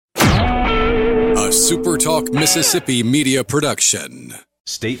SuperTalk Mississippi Media production.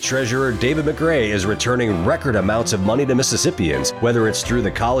 State Treasurer David McRae is returning record amounts of money to Mississippians, whether it's through the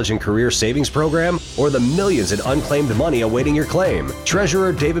College and Career Savings Program or the millions in unclaimed money awaiting your claim.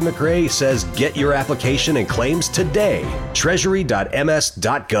 Treasurer David McRae says get your application and claims today.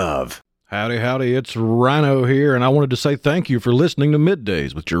 Treasury.ms.gov. Howdy, it's Rhino here, and I wanted to say thank you for listening to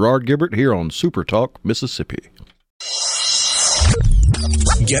MidDays with Gerard Gibert here on SuperTalk Mississippi.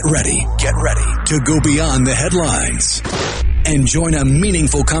 Get ready to go beyond the headlines and join a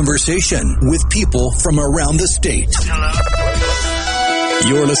meaningful conversation with people from around the state.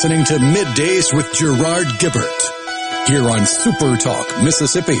 You're listening to MidDays with Gerard Gibert here on SuperTalk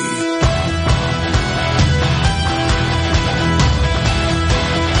Mississippi.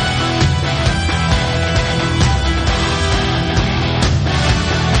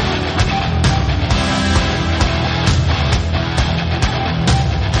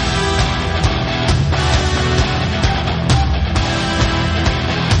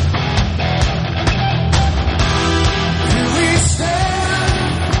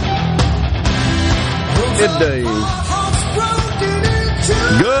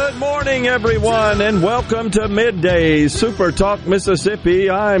 Good morning, everyone, and welcome to MidDays, SuperTalk Mississippi.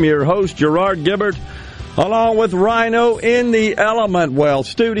 I'm your host, Gerard Gibert, along with Rhino in the Element Well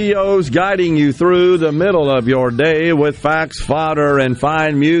Studios, guiding you through the middle of your day with facts, fodder, and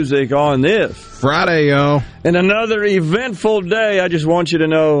fine music on this Friday, y'all. And another eventful day. I just want you to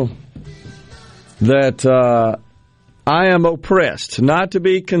know that I am oppressed, not to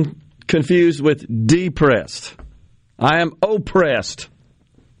be confused with depressed. I am oppressed.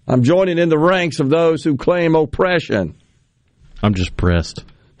 I'm joining in the ranks of those who claim oppression. I'm just pressed.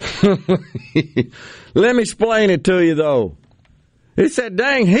 Let me explain it to you, though. It's that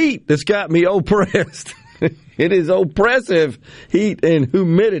dang heat that's got me oppressed. It is oppressive heat and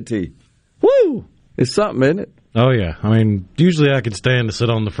humidity. Woo! It's something, isn't it? Oh, yeah. I mean, usually I could stand to sit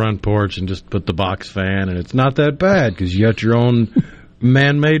on the front porch and just put the box fan, and it's not that bad because you got your own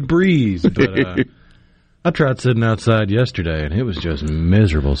man-made breeze. But I tried sitting outside yesterday, and it was just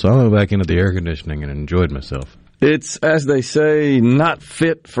miserable. So I went back into the air conditioning and enjoyed myself. It's, as they say, not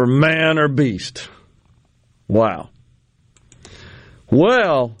fit for man or beast. Wow.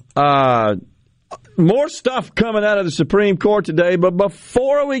 Well, more stuff coming out of the Supreme Court today, but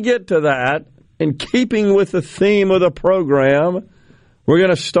before we get to that, in keeping with the theme of the program, we're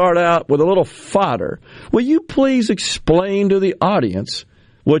going to start out with a little fodder. Will you please explain to the audience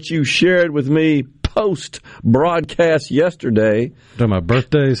what you shared with me post-broadcast yesterday? Talking about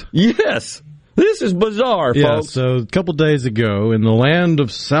birthdays? Yes. This is bizarre, folks. So a couple days ago, in the land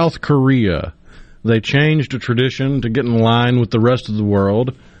of South Korea, they changed a tradition to get in line with the rest of the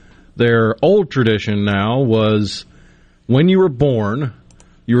world. Their old tradition now was when you were born,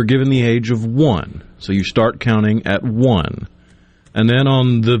 you were given the age of 1. So you start counting at 1. And then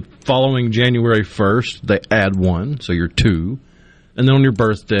on the following January 1st, they add 1, so you're 2. And then on your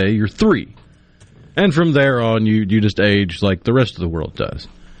birthday, you're 3. And from there on, you just age like the rest of the world does.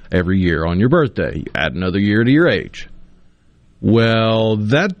 Every year on your birthday, you add another year to your age. Well,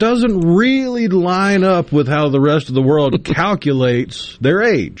 that doesn't really line up with how the rest of the world calculates their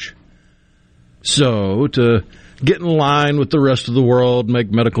age. So, to get in line with the rest of the world, make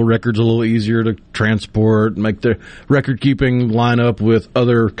medical records a little easier to transport, make their record-keeping line up with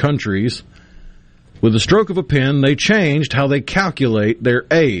other countries, with the stroke of a pen, they changed how they calculate their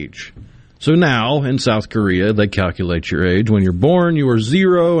age. So now, in South Korea, they calculate your age. When you're born, you are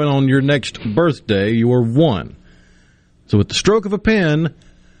 0, and on your next birthday, you are 1. So with the stroke of a pen,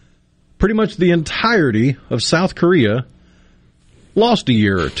 pretty much the entirety of South Korea lost a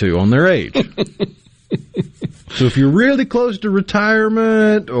year or 2 on their age. So if you're really close to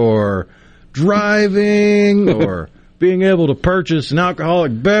retirement or driving or being able to purchase an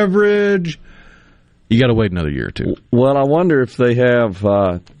alcoholic beverage, you got to wait another year or 2. Well, I wonder if they have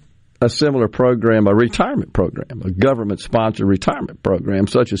a similar program, a retirement program, a government-sponsored retirement program,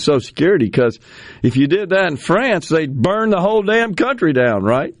 such as Social Security, because if you did that in France, they'd burn the whole damn country down,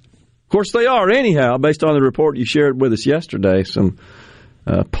 right? Of course, they are anyhow, based on the report you shared with us yesterday, some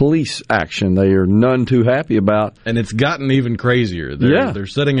police action they are none too happy about. And it's gotten even crazier. They're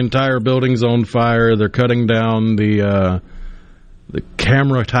setting entire buildings on fire. They're cutting down the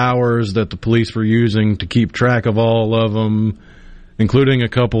camera towers that the police were using to keep track of all of them, including a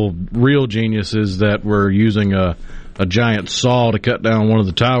couple real geniuses that were using a giant saw to cut down one of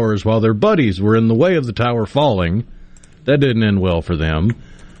the towers while their buddies were in the way of the tower falling. That didn't end well for them.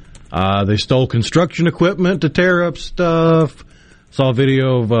 They stole construction equipment to tear up stuff. Saw a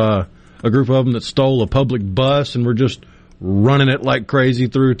video of a group of them that stole a public bus and were just running it like crazy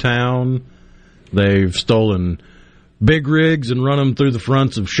through town. They've stolen big rigs and run them through the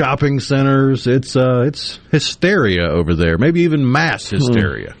fronts of shopping centers. It's hysteria over there, maybe even mass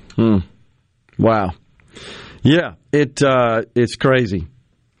hysteria. Wow. Yeah, it's crazy.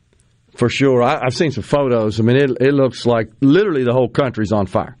 For sure. I've seen some photos. I mean, it looks like literally the whole country's on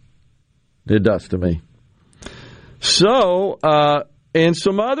fire. It does to me. So, in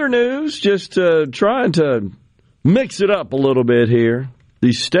some other news, just trying to mix it up a little bit here,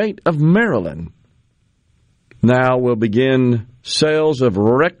 the state of Maryland now will begin sales of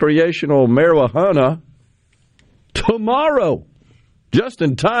recreational marijuana tomorrow, just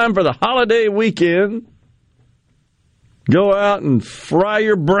in time for the holiday weekend. Go out and fry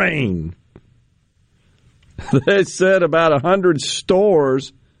your brain. They said about 100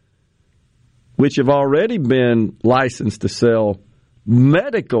 stores, which have already been licensed to sell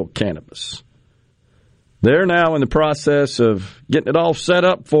medical cannabis, they're now in the process of getting it all set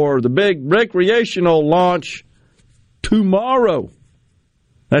up for the big recreational launch tomorrow.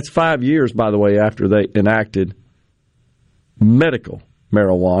 That's 5 years, by the way, after they enacted medical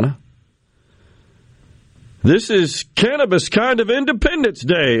marijuana. This is cannabis kind of Independence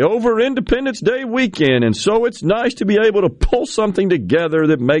Day, over Independence Day weekend, and so it's nice to be able to pull something together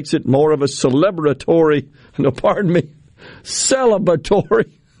that makes it more of a celebratory, celebratory.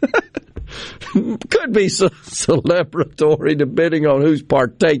 Could be celebratory depending on who's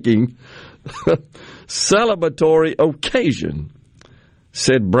partaking. Celebratory occasion,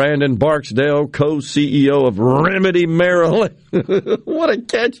 said Brandon Barksdale, co-CEO of Remedy Maryland. What a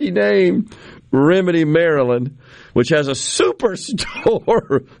catchy name. Remedy Maryland, which has a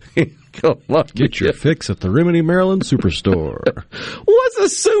superstore. Get your fix at the Remedy Maryland Superstore. What's a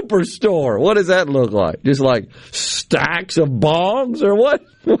superstore? What does that look like? Just like stacks of bongs or what?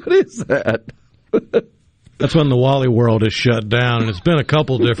 What is that? That's when the Wally World is shut down, and it's been a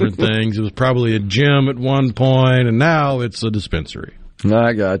couple different things. It was probably a gym at one point, and now it's a dispensary.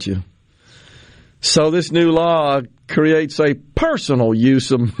 I got you. So this new law creates a personal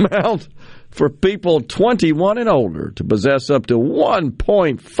use amount for people 21 and older to possess up to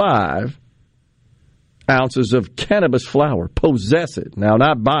 1.5 ounces of cannabis flower. Possess it. Now,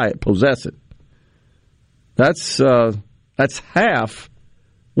 not buy it, possess it. That's half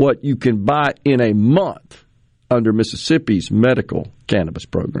what you can buy in a month under Mississippi's medical cannabis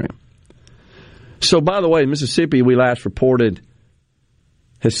program. So, by the way, Mississippi, we last reported,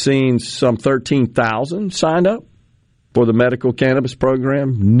 has seen some 13,000 signed up for the medical cannabis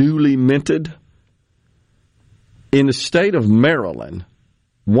program, newly minted. In the state of Maryland,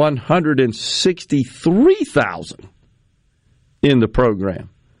 163,000 in the program.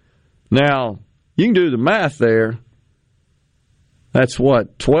 Now, you can do the math there. That's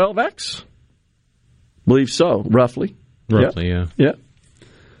what, 12x? Believe so, roughly. Roughly, yeah. Yeah.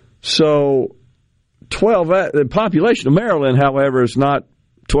 So, 12x, the population of Maryland, however, is not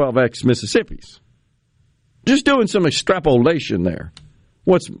 12x Mississippi's. Just doing some extrapolation there.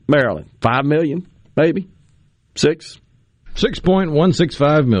 What's Maryland? 5 million, maybe? 6?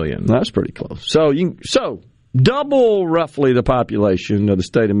 6.165 million. That's pretty close. So double roughly the population of the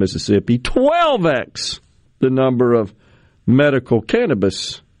state of Mississippi, 12x the number of medical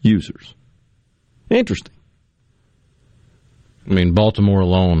cannabis users. Interesting. I mean, Baltimore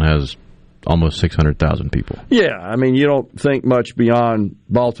alone has almost 600,000 people. Yeah, I mean, you don't think much beyond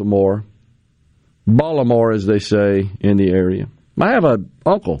Baltimore. Baltimore, as they say in the area. I have an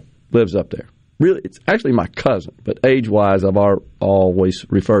uncle lives up there. Really, it's actually my cousin, but age-wise, I've always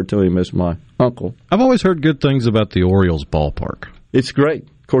referred to him as my uncle. I've always heard good things about the Orioles ballpark. It's great.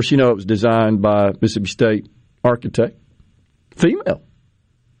 Of course, you know it was designed by Mississippi State architect, female.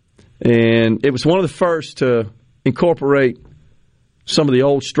 And it was one of the first to incorporate some of the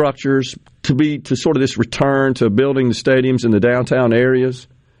old structures to sort of this return to building the stadiums in the downtown areas.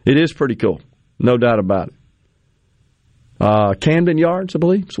 It is pretty cool, no doubt about it. Camden Yards, I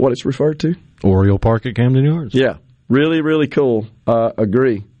believe, is what it's referred to. Oriole Park at Camden Yards. Yeah, really, really cool.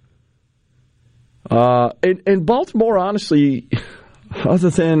 Agree. In Baltimore, honestly,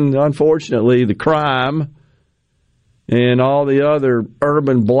 other than, unfortunately, the crime and all the other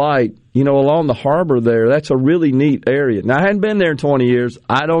urban blight, you know, along the harbor there, that's a really neat area. Now, I hadn't been there in 20 years.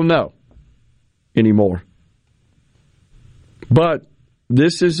 I don't know anymore. But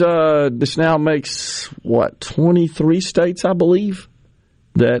this now makes, 23 states, I believe,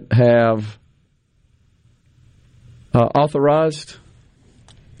 that have authorized,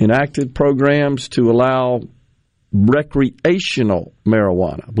 enacted programs to allow recreational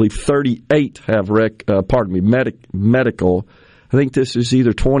marijuana. I believe 38 have medical. I think this is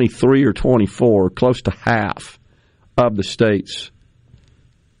either 23 or 24, close to half of the states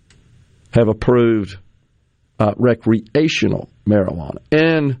have approved recreational marijuana.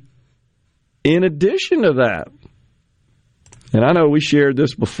 And in addition to that, and I know we shared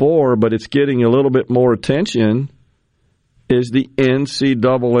this before, but it's getting a little bit more attention, is the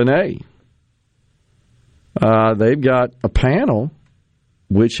NCAA. They've got a panel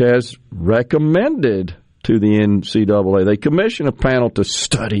which has recommended to the NCAA. They commission a panel to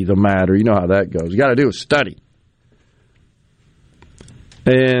study the matter. You know how that goes. You got to do a study.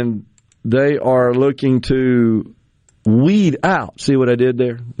 And they are looking to weed out. See what I did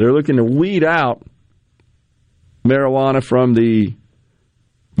there? They're looking to weed out marijuana from the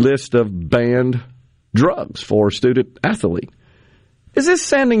list of banned drugs for student athlete. Is this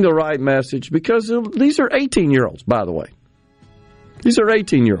sending the right message? Because these are 18-year-olds, by the way. These are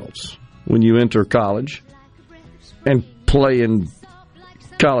 18-year-olds when you enter college and play in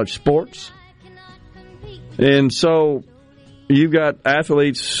college sports. And so you've got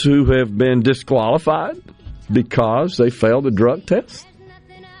athletes who have been disqualified because they failed a drug test.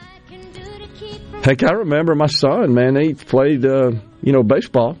 Heck, I remember my son, man, he played,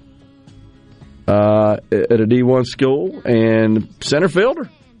 baseball at a D1 school, and center fielder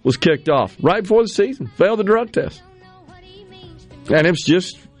was kicked off right before the season, failed the drug test. And it's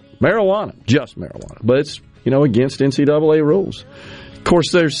just marijuana. But it's, against NCAA rules. Of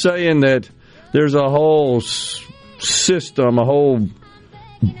course, they're saying that there's a whole system, a whole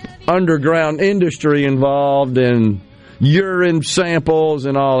underground industry involved in urine samples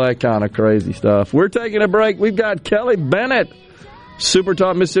and all that kind of crazy stuff. We're taking a break. We've got Kelly Bennett,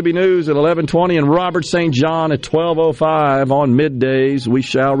 SuperTalk Mississippi News at 11:20, and Robert St. John at 12:05 on Middays. We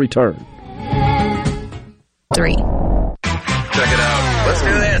shall return. 3. Check it out. Let's do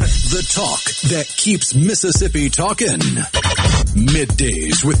this. The talk that keeps Mississippi talking.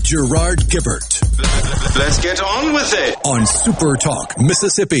 Middays with Gerard Gibert. Let's get on with it. On SuperTalk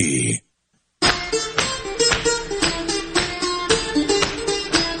Mississippi.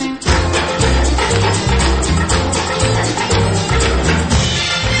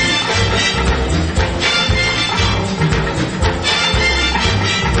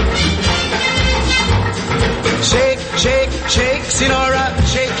 Shake, Sinora,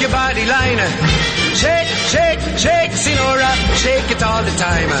 shake your body liner. Shake, Sinora, shake it all the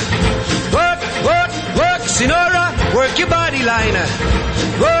time. Work, Sinora, work your body liner.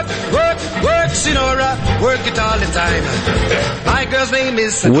 Work, Sinora, work it all the time. My girl's name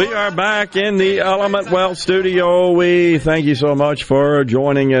is... We are back in the Element Wealth studio. We thank you so much for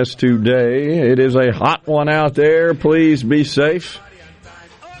joining us today. It is a hot one out there. Please be safe.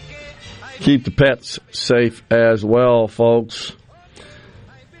 Keep the pets safe as well, folks.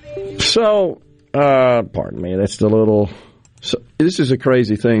 So, pardon me, that's the little... So, this is a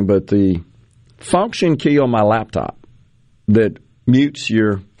crazy thing, but the function key on my laptop that mutes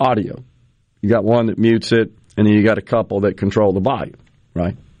your audio. You got one that mutes it, and then you got a couple that control the volume,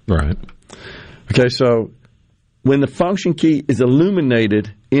 right? Right. Okay, so when the function key is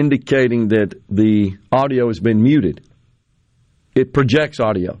illuminated, indicating that the audio has been muted, it projects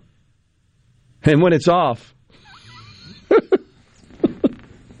audio. And when it's off,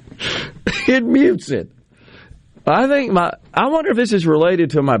 it mutes it. I wonder if this is related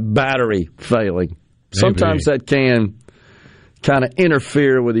to my battery failing. Maybe. Sometimes that can kind of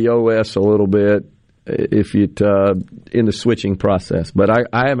interfere with the OS a little bit if it in the switching process. But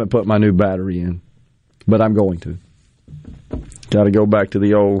I haven't put my new battery in, but I'm going to. Got to go back to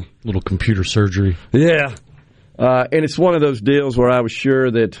the old little computer surgery. Yeah, and it's one of those deals where I was sure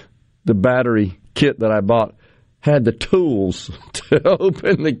that the battery kit that I bought had the tools to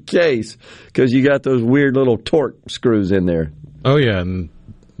open the case because you got those weird little torque screws in there. Oh, yeah, and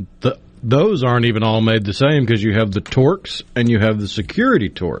those aren't even all made the same because you have the Torx and you have the security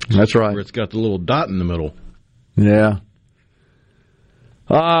Torx. That's right. Where it's got the little dot in the middle. Yeah.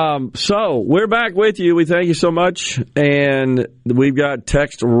 So, we're back with you. We thank you so much. And we've got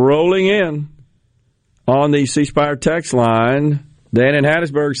text rolling in on the C Spire text line. Dan in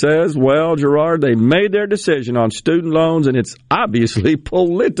Hattiesburg says, well, Gerard, they made their decision on student loans, and it's obviously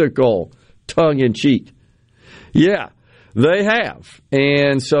political, tongue-in-cheek. Yeah, they have.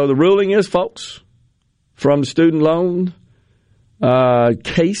 And so the ruling is, folks, from the student loan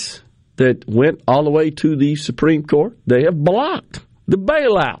case that went all the way to the Supreme Court, they have blocked the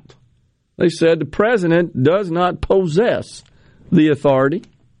bailout. They said the president does not possess the authority,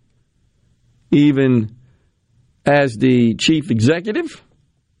 even as the chief executive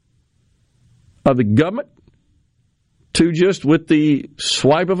of the government, to just with the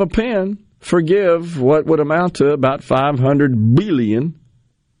swipe of a pen forgive what would amount to about $500 billion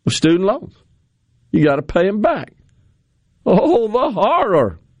of student loans. You got to pay them back. Oh, the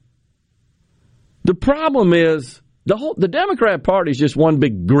horror! The problem is the Democrat Party is just one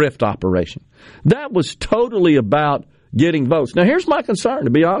big grift operation. That was totally about getting votes. Now, here's my concern,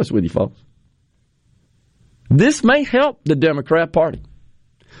 to be honest with you, folks. This may help the Democrat Party,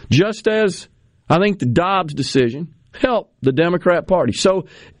 just as I think the Dobbs decision helped the Democrat Party. So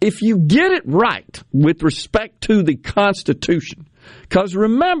if you get it right with respect to the Constitution, because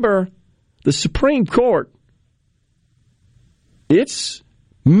remember, the Supreme Court, its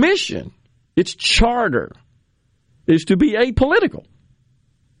mission, its charter, is to be apolitical.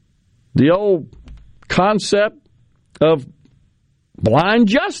 The old concept of blind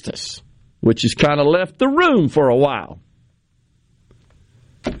justice, which has kind of left the room for a while.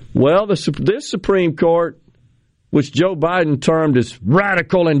 Well, this Supreme Court, which Joe Biden termed as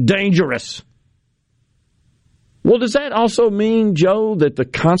radical and dangerous. Well, does that also mean, Joe, that the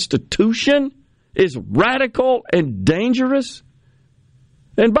Constitution is radical and dangerous?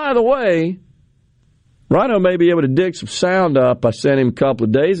 And by the way, Rhino may be able to dig some sound up. I sent him a couple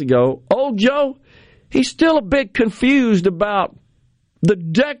of days ago. Old Joe, he's still a bit confused about the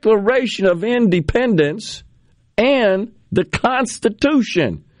Declaration of Independence and the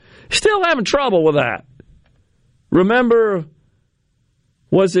Constitution. Still having trouble with that. Remember,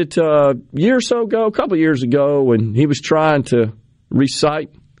 was it a year or so ago, a couple of years ago, when he was trying to recite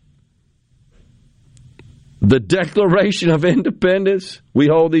the Declaration of Independence? We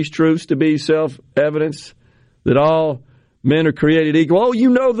hold these truths to be self-evidence, that all men are created equal. Oh, you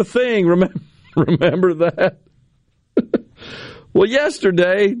know the thing. Remember that? Well,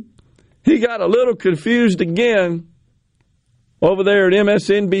 yesterday, he got a little confused again over there at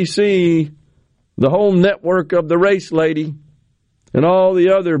MSNBC, the whole network of the race lady, and all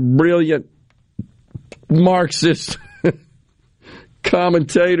the other brilliant Marxist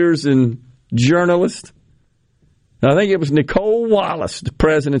commentators and journalists. I think it was Nicole Wallace, the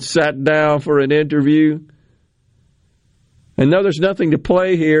president, sat down for an interview. And no, there's nothing to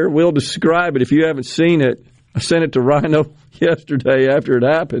play here. We'll describe it if you haven't seen it. I sent it to Rhino yesterday after it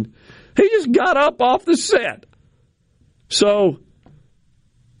happened. He just got up off the set. So,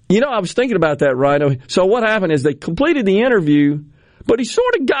 I was thinking about that, Rhino. So what happened is they completed the interview, but he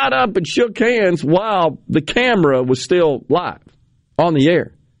sort of got up and shook hands while the camera was still live on the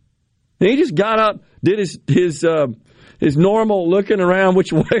air. And he just got up, did his normal looking around,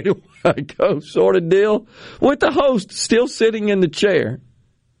 which way do I go sort of deal, with the host still sitting in the chair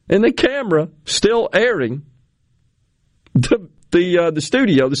and the camera still airing the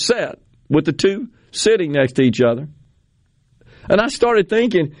studio, the set, with the two sitting next to each other. And I started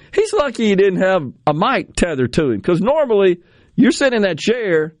thinking, he's lucky he didn't have a mic tethered to him, because normally you're sitting in that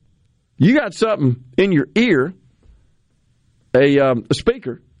chair, you got something in your ear, a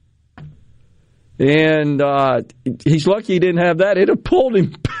speaker, and he's lucky he didn't have that. It have pulled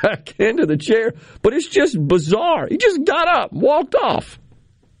him back into the chair, but it's just bizarre. He just got up, walked off,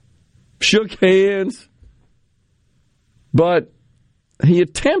 shook hands, but he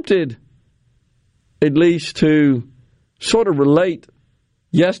attempted at least to sort of relate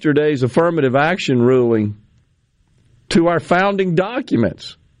yesterday's affirmative action ruling to our founding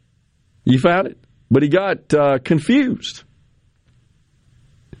documents. You found it? But he got confused.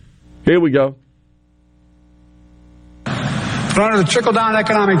 Here we go. But under the trickle-down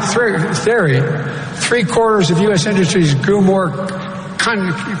economic theory, 3/4 of U.S. industries grew more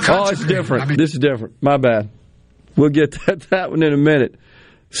concentrated. Oh, it's different. This is different. My bad. We'll get that one in a minute.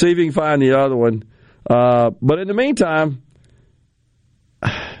 See if you can find the other one. But in the meantime,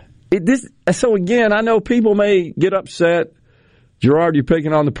 so again, I know people may get upset. Gerard, you're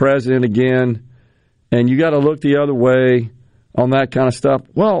picking on the president again, and you got to look the other way on that kind of stuff.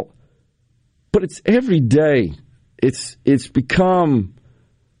 Well, but it's every day. It's become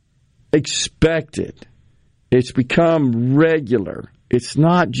expected. It's become regular. It's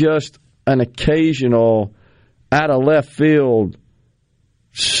not just an occasional, out of left field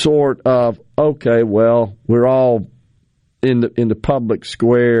sort of, okay, well, we're all in the public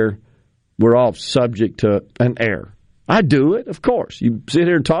square. We're all subject to an error. I do it, of course. You sit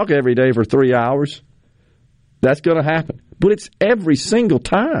here and talk every day for 3 hours. That's going to happen. But it's every single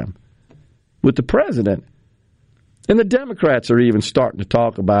time with the president. And the Democrats are even starting to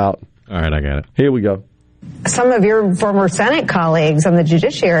talk about. All right, I got it. Here we go. Some of your former Senate colleagues on the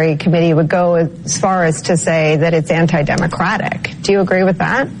Judiciary Committee would go as far as to say that it's anti-democratic. Do you agree with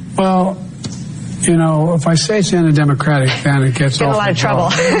that? Well, if I say it's anti-democratic, then it gets in a lot of trouble.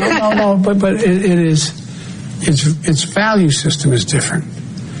 No, but it is. Its value system is different,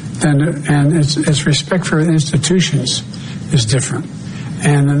 and its respect for institutions is different,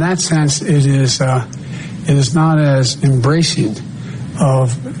 and in that sense, it is not as embracing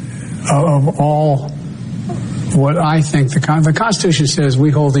of of all what I think the Constitution says.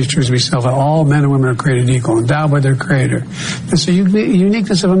 We hold these truths to be self. All men and women are created equal, endowed by their Creator. It's the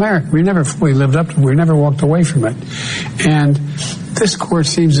uniqueness of America. We never fully lived up to it. We never walked away from it. And this court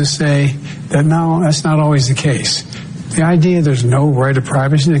seems to say that no, that's not always the case. The idea there's no right of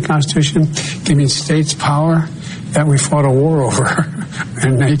privacy in the Constitution, giving states power that we fought a war over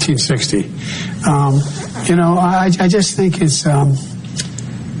in 1860. I just think it's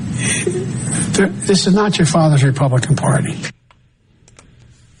this is not your father's Republican Party.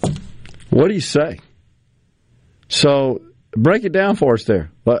 What do you say? So break it down for us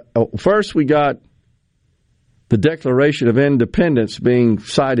there. But first we got the Declaration of Independence being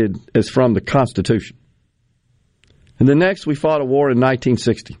cited as from the Constitution. And the next we fought a war in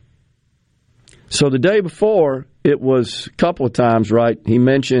 1960. So the day before, it was a couple of times, right, he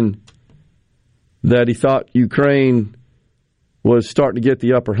mentioned that he thought Ukraine was starting to get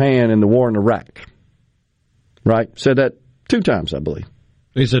the upper hand in the war in Iraq. Right? Said that 2 times, I believe.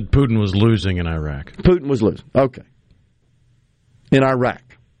 He said Putin was losing in Iraq. Putin was losing. Okay. In Iraq.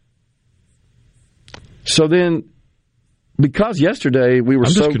 So then, because yesterday we were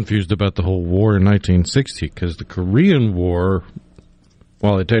I'm just confused about the whole war in 1960, because the Korean War,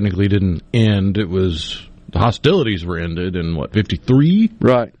 while it technically didn't end, the hostilities were ended in, 53?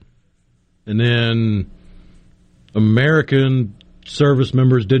 Right. And then American service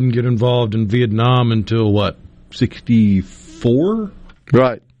members didn't get involved in Vietnam until, 64?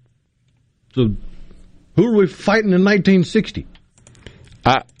 Right. So who are we fighting in 1960?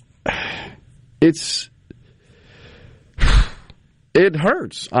 It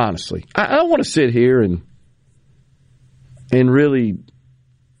hurts, honestly. I don't want to sit here and really,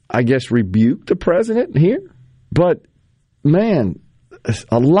 I guess, rebuke the president here. But, man,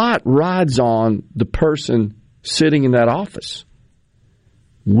 a lot rides on the person sitting in that office.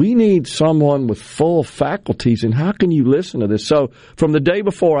 We need someone with full faculties, and how can you listen to this? So from the day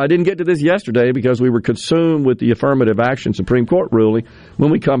before, I didn't get to this yesterday because we were consumed with the affirmative action Supreme Court ruling.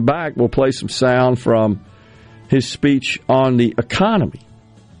 When we come back, we'll play some sound from his speech on the economy.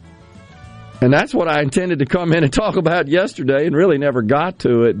 And that's what I intended to come in and talk about yesterday and really never got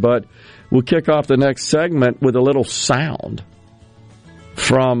to it, but we'll kick off the next segment with a little sound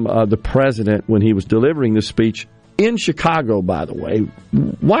from the president when he was delivering the speech in Chicago, by the way.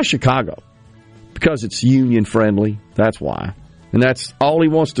 Why Chicago? Because it's union-friendly. That's why. And that's all he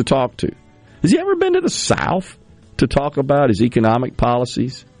wants to talk to. Has he ever been to the South to talk about his economic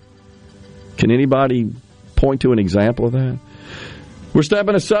policies? Can anybody point to an example of that? We're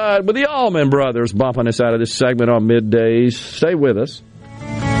stepping aside with the Allman Brothers bumping us out of this segment on Middays. Stay with us.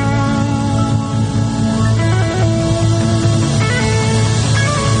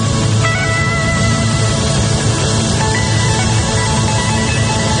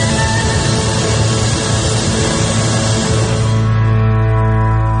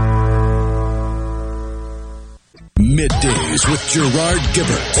 Middays with Gerard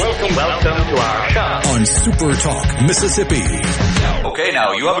Gibert. Welcome to our shop on SuperTalk Mississippi. Okay,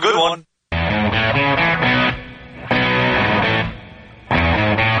 now you have a good one.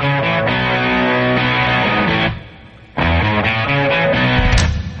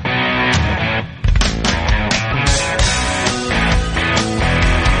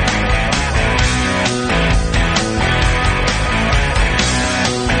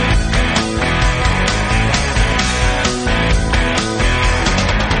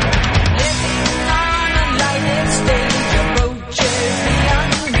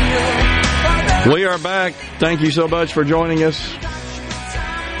 We are back. Thank you so much for joining us.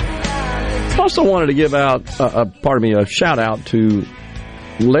 Also wanted to give out, a shout out to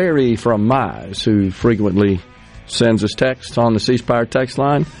Larry from Mize, who frequently sends us texts on the C Spire text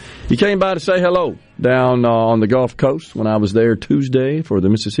line. He came by to say hello down on the Gulf Coast when I was there Tuesday for the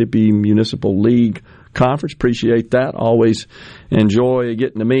Mississippi Municipal League Conference. Appreciate that. Always enjoy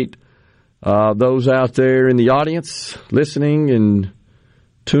getting to meet those out there in the audience, listening and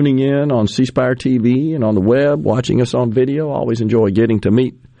tuning in on C Spire TV and on the web, watching us on video. Always enjoy getting to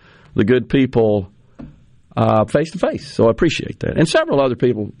meet the good people face to face. So I appreciate that. And several other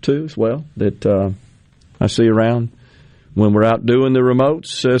people, too, as well, that I see around when we're out doing the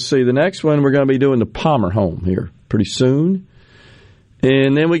remotes. See, the next one, we're going to be doing the Palmer Home here pretty soon.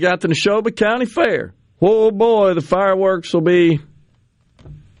 And then we got the Neshoba County Fair. Oh, boy, the fireworks will be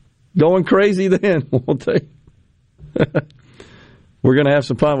going crazy then, won't they? We're going to have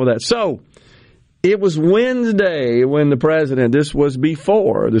some fun with that. So, it was Wednesday when the president, this was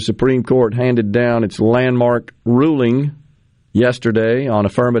before the Supreme Court handed down its landmark ruling yesterday on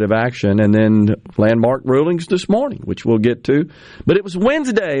affirmative action, and then landmark rulings this morning, which we'll get to. But it was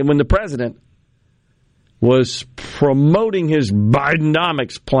Wednesday when the president was promoting his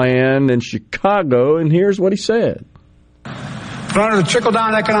Bidenomics plan in Chicago, and here's what he said. But under the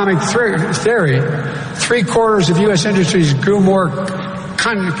trickle-down economic theory, 3/4 of U.S. industries grew more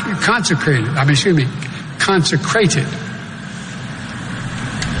consecrated. I'm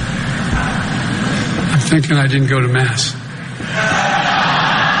thinking I didn't go to Mass.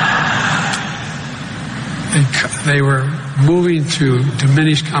 They were moving to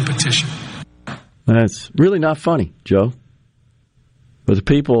diminish competition. That's really not funny, Joe. But the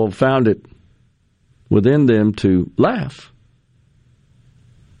people found it within them to laugh.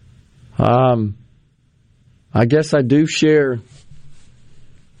 I guess I do share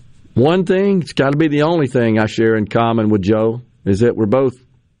one thing. It's got to be the only thing I share in common with Joe, is that we're both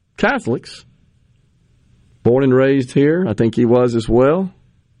Catholics. Born and raised here. I think he was as well.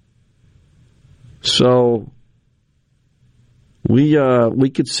 So we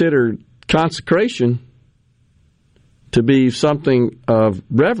consider consecration to be something of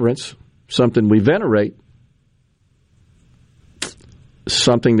reverence, something we venerate,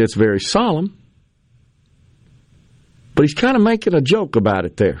 something that's very solemn. But he's kind of making a joke about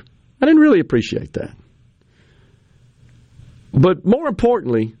it there. I didn't really appreciate that. But more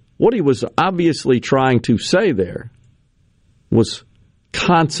importantly, what he was obviously trying to say there was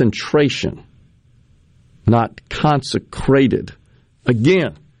concentration, not consecrated.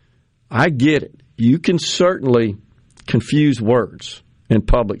 Again, I get it. You can certainly confuse words in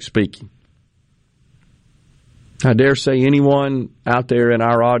public speaking. I dare say anyone out there in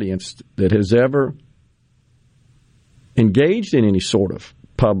our audience that has ever engaged in any sort of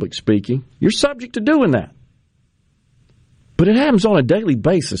public speaking, you're subject to doing that. But it happens on a daily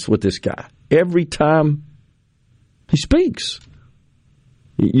basis with this guy. Every time he speaks,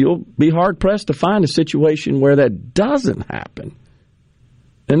 you'll be hard-pressed to find a situation where that doesn't happen.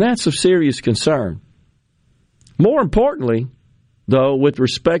 And that's of serious concern. More importantly, though, with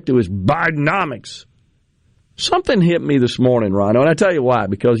respect to his Bidenomics, something hit me this morning, Rhino, and I tell you why.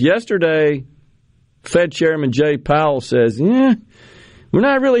 Because yesterday, Fed Chairman Jay Powell says, we're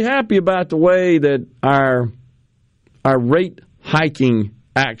not really happy about the way that our rate hiking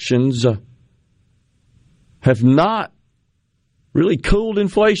actions have not really cooled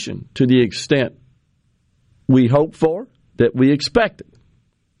inflation to the extent we hoped for, that we expected.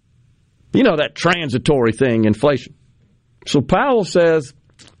 You know, that transitory thing, inflation. So Powell says,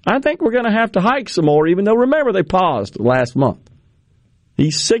 I think we're going to have to hike some more, even though, remember, they paused last month. He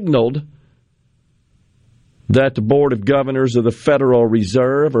signaled that the Board of Governors of the Federal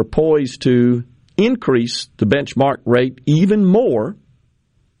Reserve are poised to increase the benchmark rate even more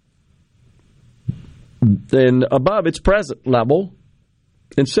than above its present level,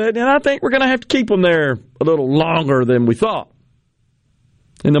 and said, and I think we're going to have to keep them there a little longer than we thought.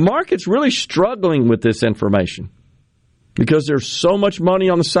 And the market's really struggling with this information because there's so much money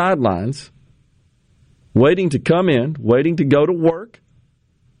on the sidelines waiting to come in, waiting to go to work,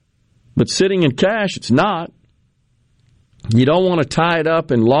 but sitting in cash, it's not. You don't want to tie it up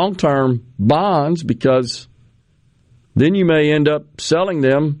in long-term bonds because then you may end up selling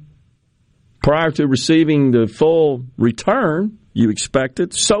them prior to receiving the full return you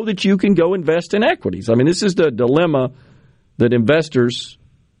expected so that you can go invest in equities. I mean, this is the dilemma that investors,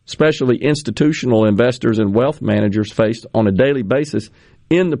 especially institutional investors and wealth managers, face on a daily basis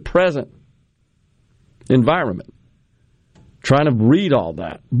in the present environment. Trying to read all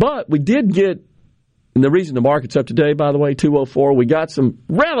that. But we did get, and the reason the market's up today, by the way, 204, we got some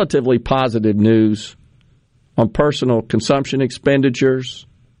relatively positive news on personal consumption expenditures.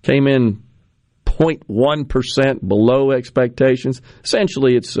 Came in 0.1% below expectations.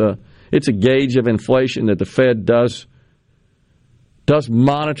 Essentially, it's a gauge of inflation that the Fed does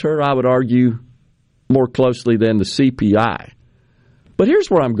monitor, I would argue, more closely than the CPI. But here's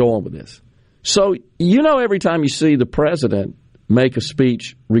where I'm going with this. So, you know, every time you see the president make a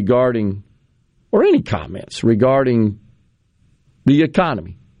speech regarding, or any comments regarding the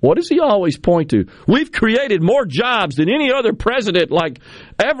economy, what does he always point to? We've created more jobs than any other president like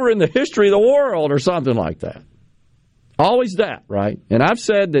ever in the history of the world or something like that. Always that, right? And I've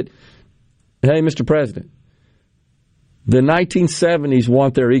said that, hey, Mr. President, the 1970s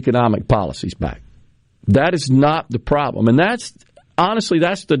want their economic policies back. That is not the problem. And that's, honestly,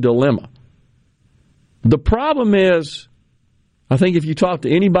 that's the dilemma. The problem is, I think if you talk to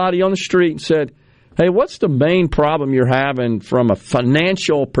anybody on the street and said, hey, what's the main problem you're having from a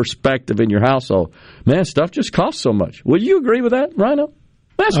financial perspective in your household? Man, stuff just costs so much. Would you agree with that, Rhino?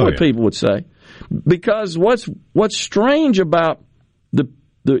 That's what people would say. Because what's strange about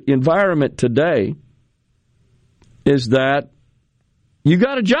the environment today is that you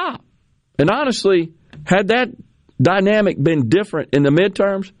got a job. And honestly, had that dynamic been different in the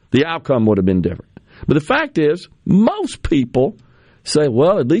midterms, the outcome would have been different. But the fact is, most people say,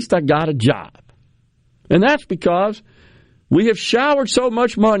 well, at least I got a job. And that's because we have showered so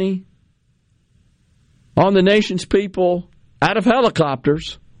much money on the nation's people out of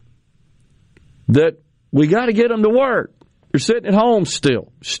helicopters that we got to get them to work. They're sitting at home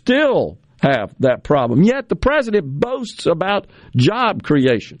still have that problem. Yet the president boasts about job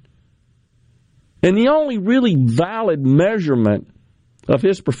creation. And the only really valid measurement of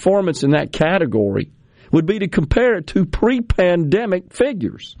his performance in that category would be to compare it to pre-pandemic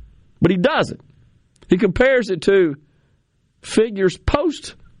figures. But he doesn't. He compares it to figures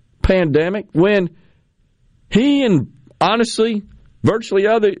post-pandemic when he and, honestly, virtually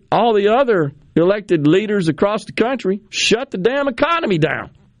all the other elected leaders across the country shut the damn economy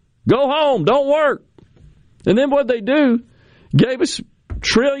down. Go home, don't work. And then what they do, gave us $1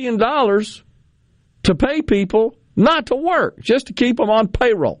 trillion to pay people not to work, just to keep them on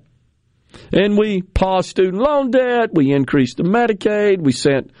payroll. And we paused student loan debt. We increased the Medicaid. We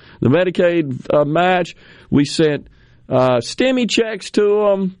sent the Medicaid match. We sent stimmy checks to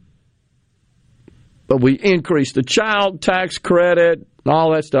them. But we increased the child tax credit and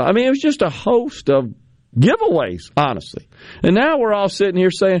all that stuff. I mean, it was just a host of giveaways, honestly. And now we're all sitting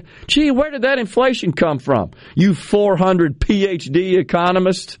here saying, gee, where did that inflation come from? You 400 PhD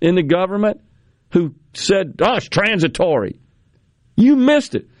economists in the government who said, oh, it's transitory. You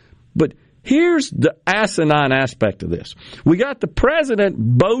missed it. But here's the asinine aspect of this. We got the president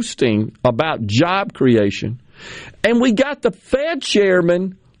boasting about job creation, and we got the Fed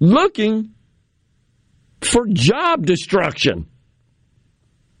chairman looking for job destruction.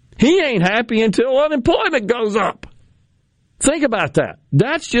 He ain't happy until unemployment goes up. Think about that.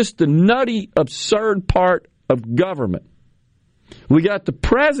 That's just the nutty, absurd part of government. We got the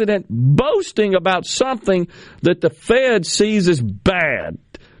president boasting about something that the Fed sees as bad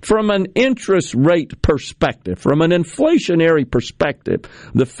from an interest rate perspective, from an inflationary perspective.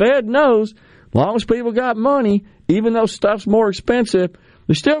 The Fed knows as long as people got money, even though stuff's more expensive,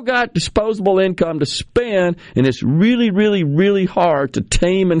 they still got disposable income to spend, and it's really, really, really hard to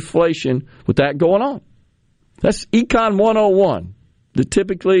tame inflation with that going on. That's Econ 101.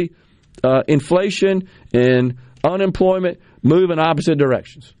 Typically, inflation and unemployment move in opposite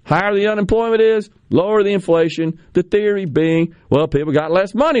directions. Higher the unemployment is, lower the inflation. The theory being, well, people got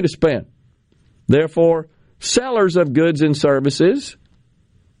less money to spend. Therefore, sellers of goods and services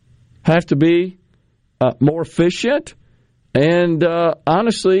have to be more efficient and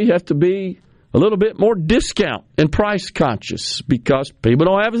honestly have to be a little bit more discount and price conscious because people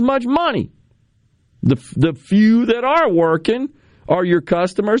don't have as much money. The few that are working are your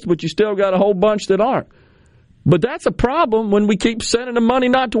customers, but you still got a whole bunch that aren't. But that's a problem when we keep sending them money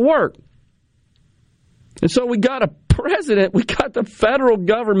not to work. And so we got a president, we got the federal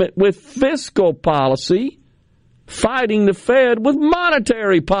government with fiscal policy fighting the Fed with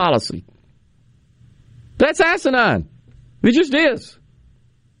monetary policy. That's asinine. It just is.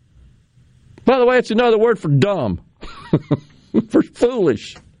 By the way, it's another word for dumb, for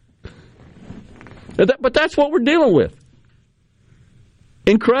foolish. But that's what we're dealing with.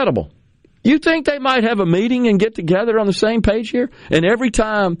 Incredible. You think they might have a meeting and get together on the same page here? And every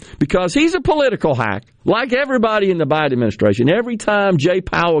time, because he's a political hack, like everybody in the Biden administration, every time Jay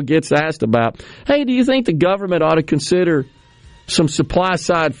Powell gets asked about, hey, do you think the government ought to consider some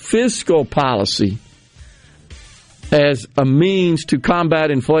supply-side fiscal policy as a means to combat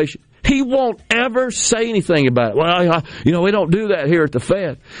inflation? He won't ever say anything about it. Well, we don't do that here at the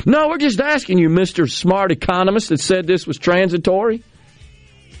Fed. No, we're just asking you, Mr. Smart Economist that said this was transitory.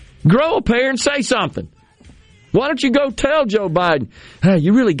 Grow a pair and say something. Why don't you go tell Joe Biden, hey,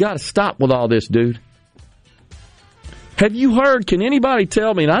 you really got to stop with all this, dude. Have you heard, can anybody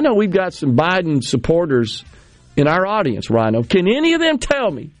tell me, and I know we've got some Biden supporters in our audience, Rhino, can any of them tell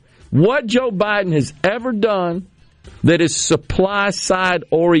me what Joe Biden has ever done that is supply-side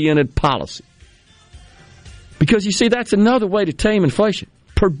oriented policy? Because, you see, that's another way to tame inflation.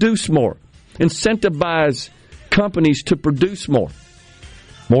 Produce more. Incentivize companies to produce more.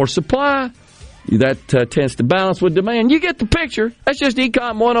 More supply, that tends to balance with demand. You get the picture. That's just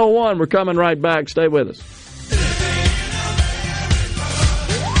Econ 101. We're coming right back. Stay with us.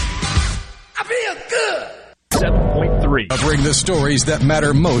 I feel good. 7.3. Covering the stories that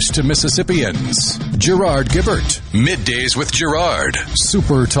matter most to Mississippians. Gerard Gibert. Middays with Gerard.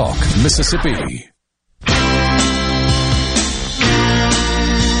 SuperTalk Mississippi.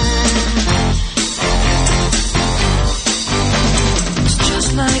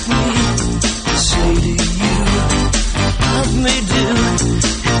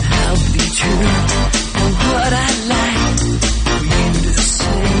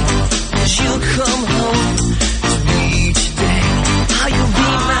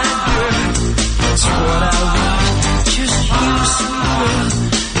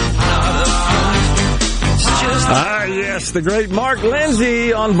 Yes, the great Mark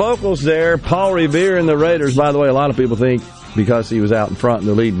Lindsay on vocals there. Paul Revere and the Raiders. By the way, a lot of people think because he was out in front and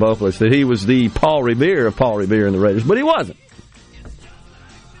the lead vocalist that he was the Paul Revere of Paul Revere and the Raiders, but he wasn't.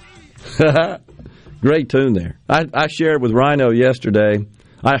 Great tune there. I shared with Rhino yesterday.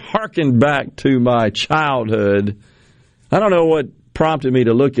 I hearkened back to my childhood. I don't know what prompted me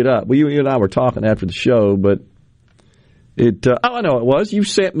to look it up. Well, you and I were talking after the show, but I know it was. You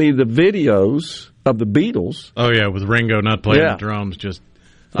sent me the videos of the Beatles. Oh, yeah, with Ringo not playing the drums, just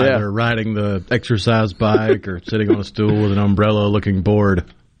either riding the exercise bike or sitting on a stool with an umbrella looking bored.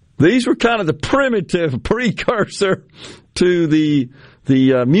 These were kind of the primitive precursor to the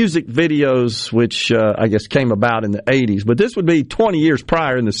music videos, which I guess came about in the 80s. But this would be 20 years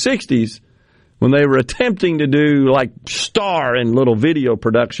prior in the 60s when they were attempting to do, like, star in little video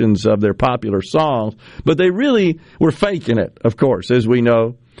productions of their popular songs. But they really were faking it, of course, as we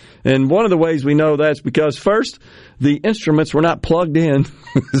know. And one of the ways we know that's because, first, the instruments were not plugged in,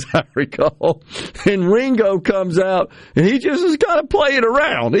 as I recall. And Ringo comes out, and he just is kind of playing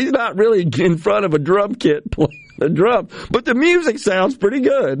around. He's not really in front of a drum kit playing the drum. But the music sounds pretty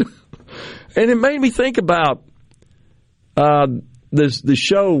good. And it made me think about the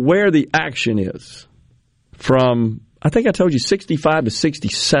show Where the Action Is. From, I think I told you, 65 to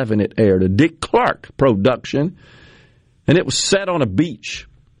 67 it aired. A Dick Clark production. And it was set on a beach.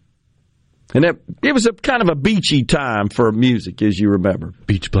 And it was a kind of a beachy time for music, as you remember.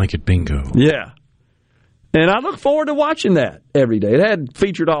 Beach blanket bingo. Yeah. And I look forward to watching that every day. It had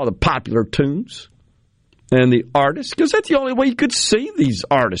featured all the popular tunes and the artists, because that's the only way you could see these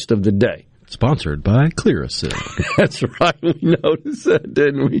artists of the day. Sponsored by Clearasil. That's right. We noticed that,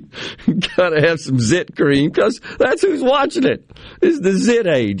 didn't we? Got to have some zit cream, because that's who's watching it. It's the zit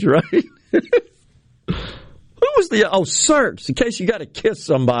age, right? Who was the... Oh, Certs, in case you got to kiss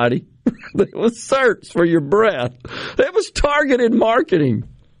somebody. It was Certs for your breath. That was targeted marketing.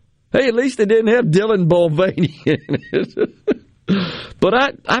 Hey, at least they didn't have Dylan Mulvaney in it. But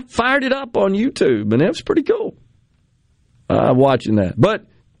I fired it up on YouTube, and that was pretty cool. Watching that. But,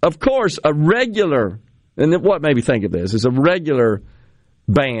 of course, a regular... And what made me think of this is a regular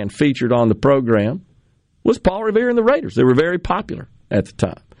band featured on the program was Paul Revere and the Raiders. They were very popular at the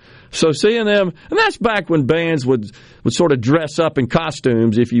time. So seeing them, and that's back when bands would sort of dress up in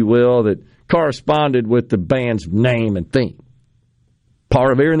costumes, if you will, that corresponded with the band's name and theme. Paul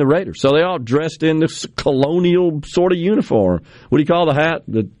Revere and the Raiders. So they all dressed in this colonial sort of uniform. What do you call the hat?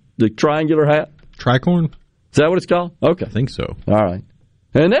 The triangular hat? Tricorn? Is that what it's called? Okay. I think so. All right.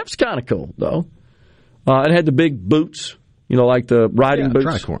 And that was kind of cool, though. It had the big boots, like the riding boots.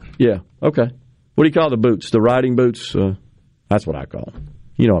 Tricorn. Yeah, okay. What do you call the boots? The riding boots? That's what I call them.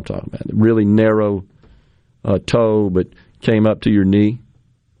 You know what I'm talking about. The really narrow toe, but came up to your knee.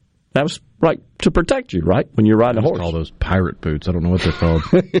 That was right to protect you, right, when you're riding a horse. Call those pirate boots. I don't know what they're called.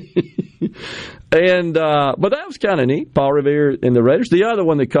 And but that was kind of neat. Paul Revere and the Raiders. The other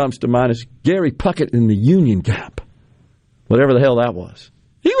one that comes to mind is Gary Puckett in the Union Gap, whatever the hell that was.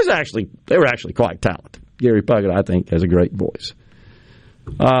 They were actually quite talented. Gary Puckett, I think, has a great voice.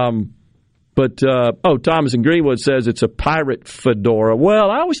 But Thomas in Greenwood says it's a pirate fedora. Well,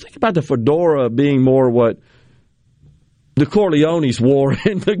 I always think about the fedora being more what the Corleones wore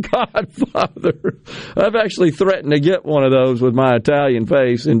in The Godfather. I've actually threatened to get one of those with my Italian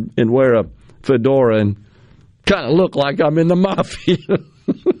face and wear a fedora and kind of look like I'm in the mafia,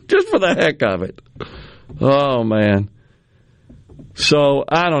 just for the heck of it. Oh, man. So,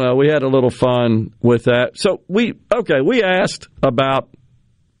 I don't know. We had a little fun with that. So, we asked about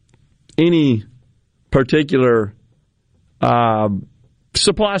any particular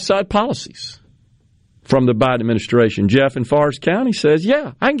supply-side policies from the Biden administration. Jeff in Forest County says,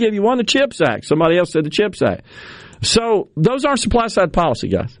 yeah, I can give you one, the CHIPS Act. Somebody else said the CHIPS Act. So those aren't supply-side policy,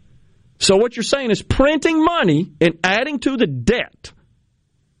 guys. So what you're saying is printing money and adding to the debt.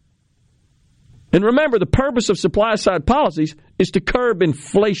 And remember, the purpose of supply-side policies is to curb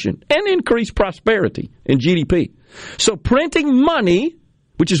inflation and increase prosperity in GDP. So printing money,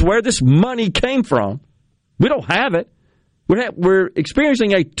 which is where this money came from, we don't have it. We're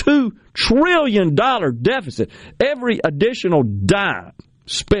experiencing a $2 trillion deficit. Every additional dime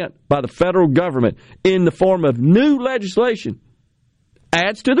spent by the federal government in the form of new legislation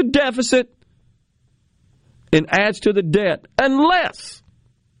adds to the deficit and adds to the debt, unless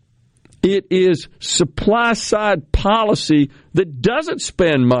it is supply-side policy that doesn't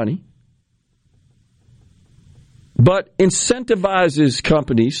spend money but incentivizes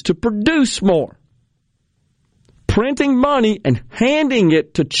companies to produce more. Printing money and handing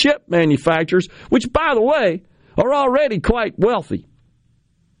it to chip manufacturers, which, by the way, are already quite wealthy.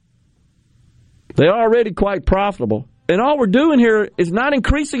 They're already quite profitable. And all we're doing here is not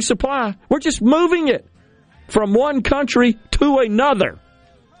increasing supply. We're just moving it from one country to another.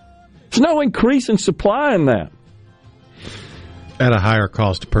 There's no increase in supply in that. At a higher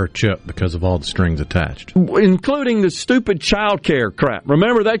cost per chip because of all the strings attached. Including the stupid child care crap.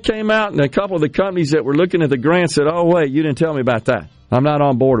 Remember that came out and a couple of the companies that were looking at the grant said, oh, wait, you didn't tell me about that. I'm not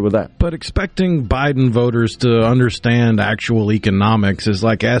on board with that. But expecting Biden voters to understand actual economics is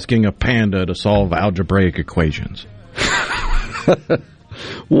like asking a panda to solve algebraic equations.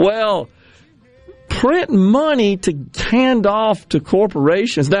 Well, print money to hand off to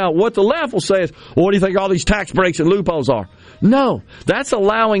corporations. Now, what the left will say is, well, what do you think all these tax breaks and loopholes are? No, that's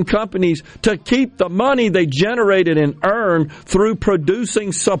allowing companies to keep the money they generated and earned through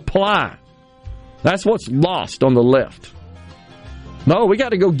producing supply. That's what's lost on the left. No, we got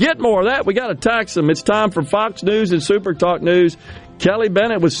to go get more of that. We got to tax them. It's time for Fox News and SuperTalk News. Kelly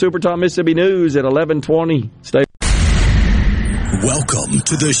Bennett with SuperTalk Mississippi News at 11:20. Stay. Welcome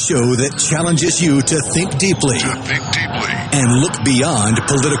to the show that challenges you to think deeply, and look beyond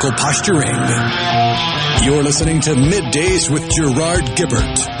political posturing. You're listening to Middays with Gerard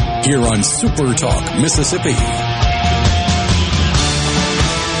Gibert here on SuperTalk Mississippi.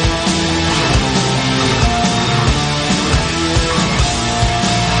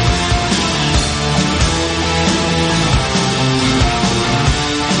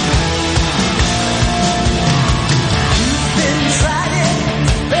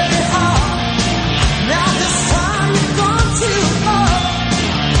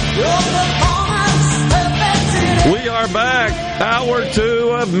 Hour 2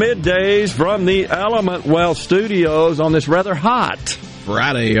 of Middays from the Element Well Studios on this rather hot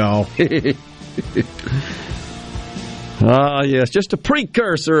Friday, y'all. Yes, just a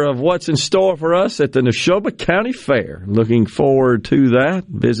precursor of what's in store for us at the Neshoba County Fair. Looking forward to that,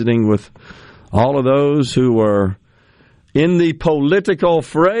 visiting with all of those who are in the political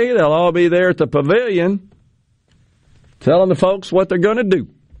fray. They'll all be there at the pavilion telling the folks what they're going to do,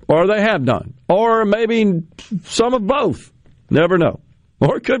 or they have done, or maybe some of both. Never know.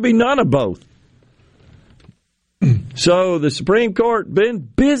 Or it could be none of both. So the Supreme Court been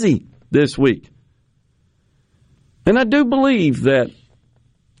busy this week. And I do believe that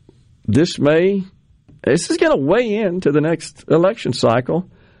this is going to weigh into the next election cycle.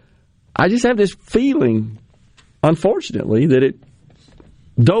 I just have this feeling, unfortunately, that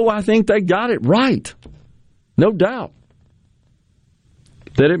though I think they got it right, no doubt,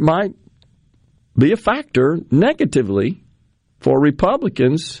 that it might be a factor negatively for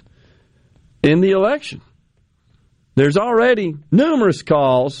Republicans in the election. There's already numerous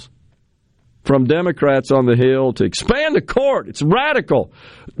calls from Democrats on the Hill to expand the court. It's radical.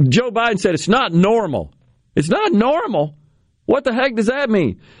 Joe Biden said it's not normal. It's not normal? What the heck does that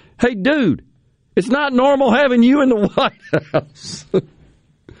mean? Hey, dude, it's not normal having you in the White House.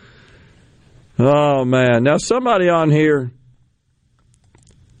 Oh, man. Now, somebody on here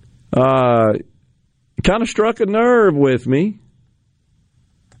kind of struck a nerve with me.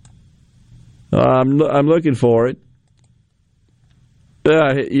 I'm looking for it.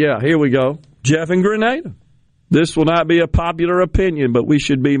 Here we go. Jeff in Grenada. This will not be a popular opinion, but we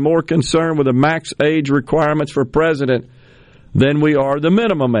should be more concerned with the max age requirements for president than we are the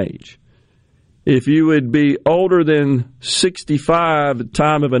minimum age. If you would be older than 65 at the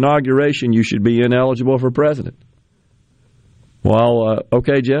time of inauguration, you should be ineligible for president. Well,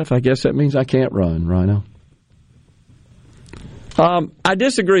 okay, Jeff, I guess that means I can't run, Rhino. I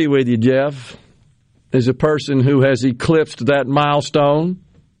disagree with you, Jeff, as a person who has eclipsed that milestone.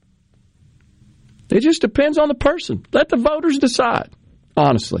 It just depends on the person. Let the voters decide,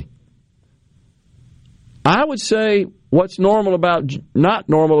 honestly. I would say what's not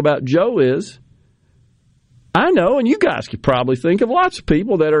normal about Joe is, I know, and you guys could probably think of lots of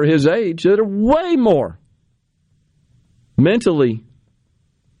people that are his age that are way more mentally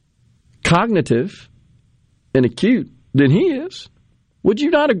cognitive and acute than he is. Would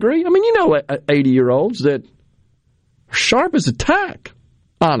you not agree? I mean, 80-year-olds that are sharp as a tack,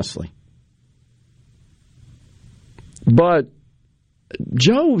 honestly. But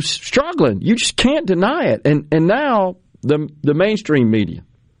Joe's struggling. You just can't deny it. And now the mainstream media,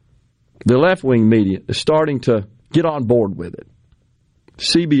 the left-wing media, is starting to get on board with it.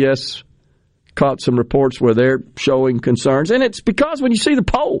 CBS caught some reports where they're showing concerns. And it's because when you see the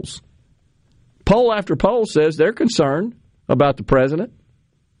polls, poll after poll says they're concerned about the president.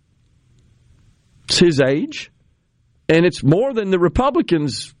 It's his age. And it's more than the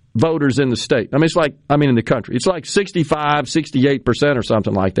Republicans' voters in the state. In the country. It's like 65, 68% or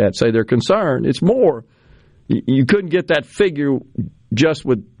something like that say they're concerned. It's more. You couldn't get that figure just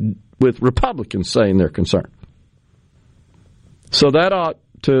with Republicans saying they're concerned. So that ought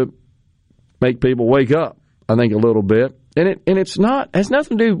to make people wake up, I think, a little bit. And it's not, has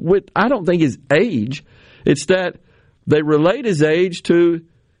nothing to do with, I don't think, his age. It's that they relate his age to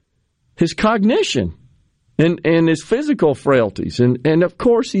his cognition and his physical frailties. And of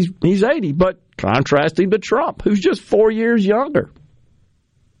course, he's 80, but contrast him to Trump, who's just 4 years younger.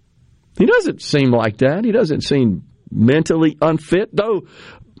 He doesn't seem like that. He doesn't seem mentally unfit, though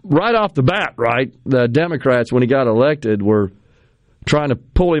right off the bat, right, the Democrats, when he got elected, were trying to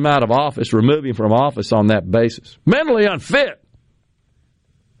pull him out of office, remove him from office on that basis. Mentally unfit.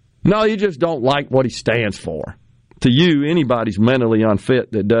 No, you just don't like what he stands for. To you, anybody's mentally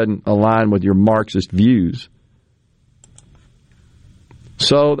unfit that doesn't align with your Marxist views.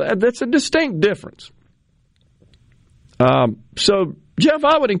 So that's a distinct difference. So, Jeff,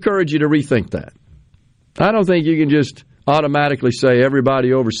 I would encourage you to rethink that. I don't think you can just automatically say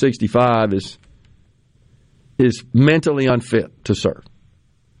everybody over 65 is mentally unfit to serve.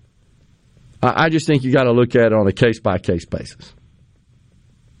 I just think you got to look at it on a case-by-case basis.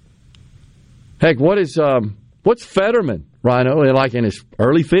 Heck, what's Fetterman, Rhino, like in his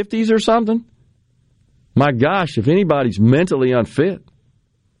early 50s or something? My gosh, if anybody's mentally unfit,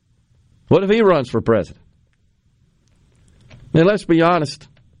 what if he runs for president? And let's be honest.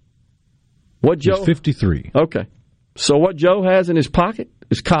 What Joe? He's 53. Okay. So what Joe has in his pocket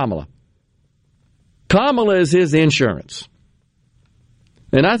is Kamala. Kamala is his insurance.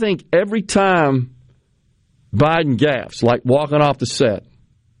 And I think every time Biden gaffes, like walking off the set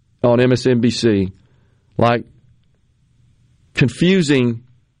on MSNBC, like confusing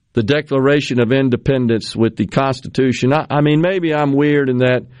the Declaration of Independence with the Constitution, I mean, maybe I'm weird in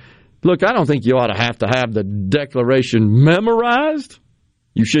that. Look, I don't think you ought to have the Declaration memorized.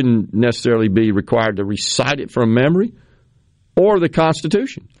 You shouldn't necessarily be required to recite it from memory, or the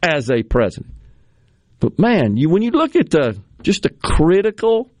Constitution as a president. But man, when you look at just the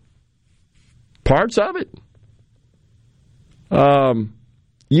critical parts of it,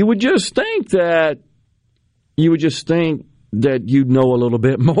 you would just think that you'd know a little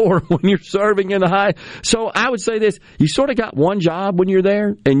bit more when you're serving in the high. So I would say this: you sort of got one job when you're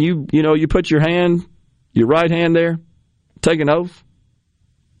there, and you put your right hand there, take an oath.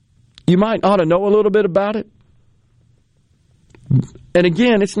 You might ought to know a little bit about it. And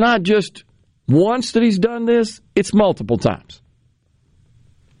again, it's not just once that he's done this, it's multiple times.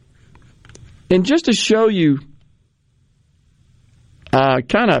 And just to show you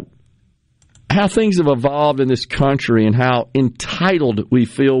kind of how things have evolved in this country and how entitled we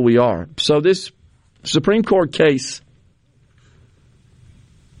feel we are. So this Supreme Court case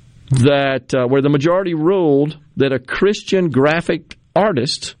that where the majority ruled that a Christian graphic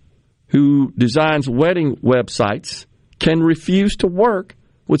artist who designs wedding websites can refuse to work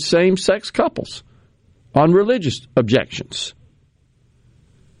with same-sex couples on religious objections.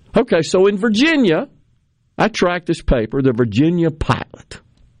 Okay, so in Virginia, I track this paper, the Virginia Pilot.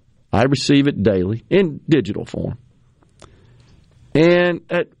 I receive it daily in digital form. And,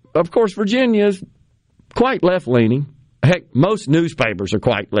 of course, Virginia is quite left-leaning. Heck, most newspapers are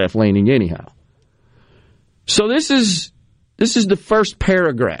quite left-leaning anyhow. So this is the first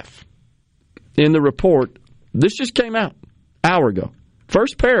paragraph in the report. This just came out an hour ago.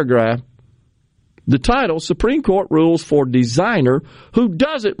 First paragraph, the title, Supreme Court rules for designer who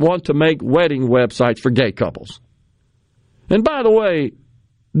doesn't want to make wedding websites for gay couples. And by the way,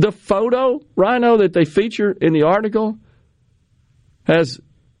 the photo, Rhino, that they feature in the article has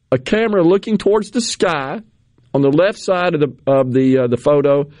a camera looking towards the sky. On the left side of the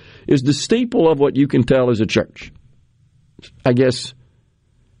photo is the steeple of what you can tell is a church. I guess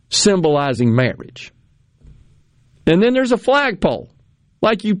symbolizing marriage. And then there's a flagpole,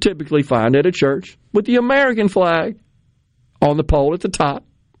 like you typically find at a church, with the American flag on the pole at the top,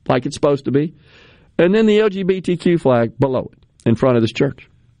 like it's supposed to be, and then the LGBTQ flag below it, in front of this church.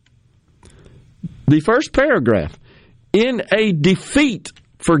 The first paragraph, in a defeat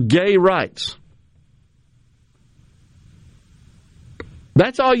for gay rights.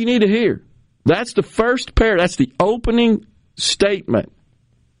 That's all you need to hear. That's the first paragraph. That's the opening segment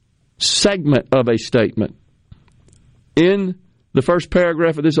of a statement in the first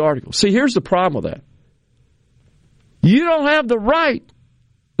paragraph of this article. See, here's the problem with that. You don't have the right,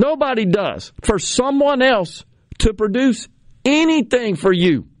 nobody does, for someone else to produce anything for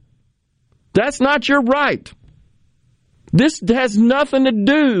you. That's not your right. This has nothing to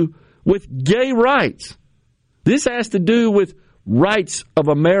do with gay rights. This has to do with rights of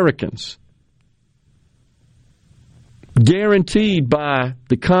Americans, guaranteed by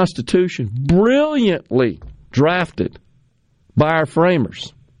the Constitution, brilliantly drafted by our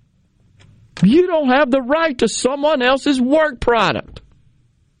framers. You don't have the right to someone else's work product.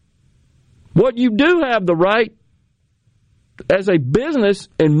 What you do have the right as a business,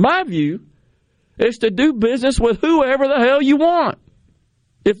 in my view, is to do business with whoever the hell you want.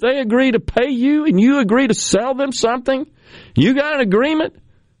 If they agree to pay you and you agree to sell them something, you got an agreement,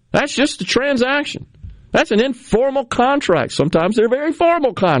 that's just a transaction. That's an informal contract. Sometimes they're very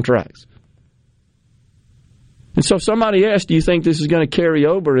formal contracts. And so somebody asked, do you think this is going to carry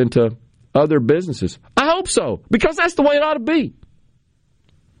over into other businesses? I hope so, because that's the way it ought to be.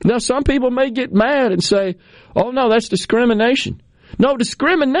 Now, some people may get mad and say, oh, no, that's discrimination. No,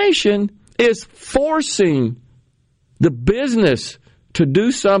 discrimination is forcing the business to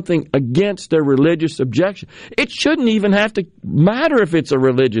do something against their religious objection. It shouldn't even have to matter if it's a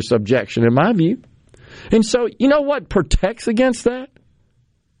religious objection, in my view. And so, you know what protects against that?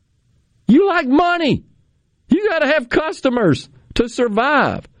 You like money. You got to have customers to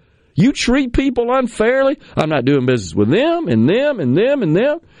survive. You treat people unfairly. I'm not doing business with them and them and them and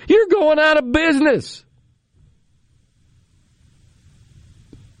them. You're going out of business.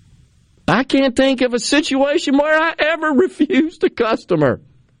 I can't think of a situation where I ever refused a customer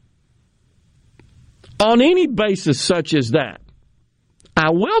on any basis such as that.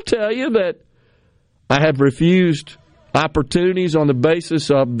 I will tell you that I have refused opportunities on the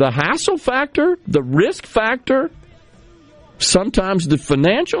basis of the hassle factor, the risk factor, sometimes the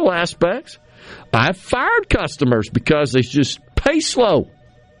financial aspects. I've fired customers because they just pay slow.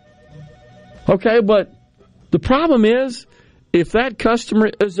 Okay, but the problem is, if that customer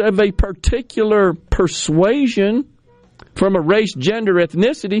is of a particular persuasion from a race, gender,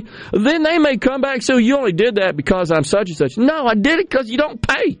 ethnicity, then they may come back and say, you only did that because I'm such and such. No, I did it because you don't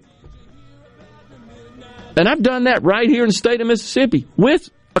pay. And I've done that right here in the state of Mississippi with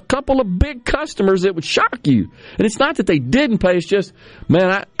a couple of big customers that would shock you. And it's not that they didn't pay. It's just,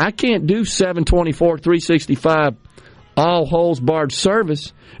 man, I can't do 724, 365 all holes barred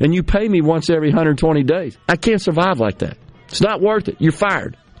service, and you pay me once every 120 days. I can't survive like that. It's not worth it. You're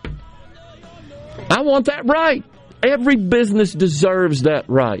fired. I want that right. Every business deserves that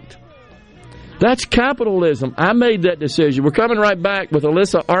right. That's capitalism. I made that decision. We're coming right back with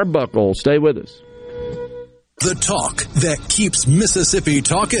Alyssa Arbuckle. Stay with us. The talk that keeps Mississippi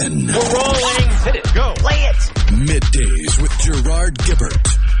talking. We're rolling. Hit it. Go. Play it. Middays with Gerard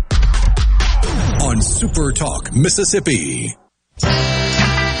Gibert on SuperTalk Mississippi.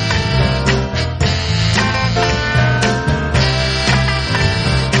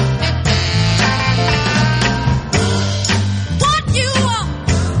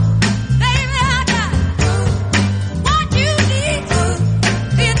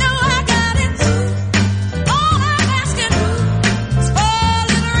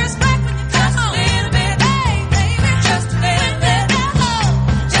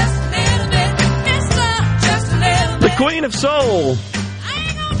 Queen of Soul.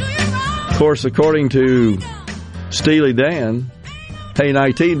 Of course, according to Steely Dan, Hey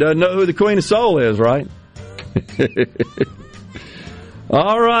 19 doesn't know who the Queen of Soul is, right?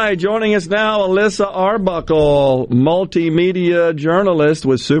 All right, joining us now, Alyssa Arbuckle, multimedia journalist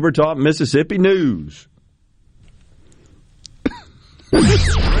with SuperTalk Mississippi News.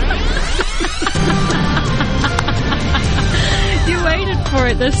 For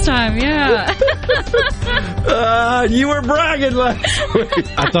it this time, yeah. You were bragging last week.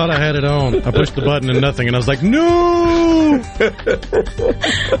 I thought I had it on. I pushed the button and nothing, and I was like, no!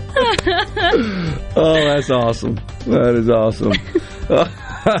 Oh, that's awesome. That is awesome.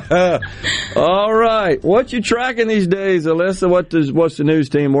 All right. What you tracking these days, Alyssa? What's the news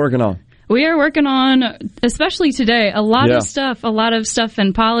team working on? We are working on, especially today, a lot of stuff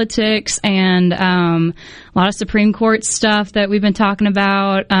in politics and a lot of Supreme Court stuff that we've been talking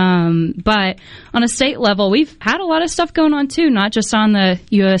about. But on a state level, we've had a lot of stuff going on, too, not just on the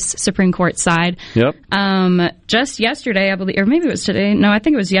U.S. Supreme Court side. Yep. Just yesterday, I believe, or maybe it was today. No, I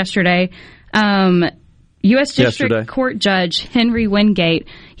think it was yesterday. U.S. District Court Judge Henry Wingate,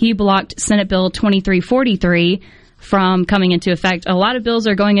 he blocked Senate Bill 2343 from coming into effect. A lot of bills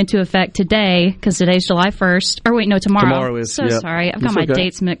are going into effect today because today's July 1st. Or wait, no, tomorrow. Tomorrow is. Sorry. I've got my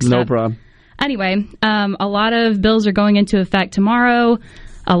dates mixed up. No problem. Anyway, a lot of bills are going into effect tomorrow.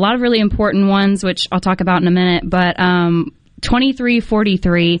 A lot of really important ones, which I'll talk about in a minute. But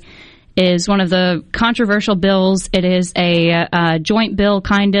 2343 is one of the controversial bills. It is a joint bill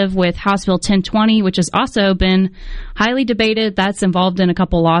kind of with House Bill 1020, which has also been highly debated. That's involved in a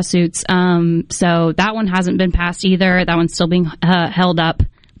couple lawsuits. So that one hasn't been passed either. That one's still being held up.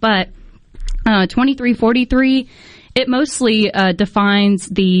 But 2343, it mostly defines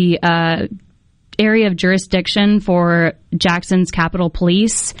the area of jurisdiction for Jackson's Capitol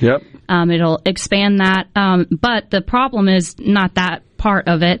Police. Yep. It'll expand that. But the problem is not that part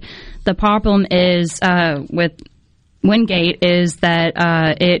of it. The problem is with Wingate is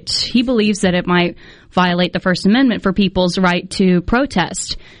that he believes that it might violate the First Amendment for people's right to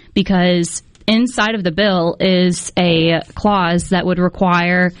protest, because inside of the bill is a clause that would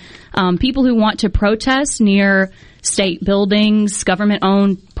require people who want to protest near state buildings,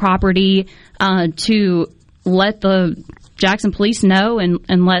 government-owned property, to let the Jackson police know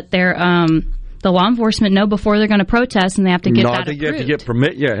and let their the law enforcement know before they're going to protest, and they have to get that approved. You have to get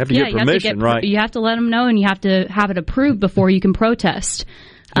permit. Yeah, have to get permission, right? You have to let them know, and you have to have it approved before you can protest.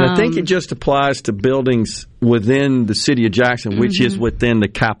 And I think it just applies to buildings within the city of Jackson, which is within the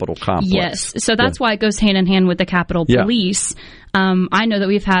Capitol complex. Yes, so that's why it goes hand in hand with the Capitol Police. I know that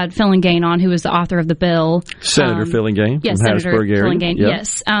we've had Fillingane on, who is the author of the bill. Senator Fillingane from Hattiesburg area. Fillingane,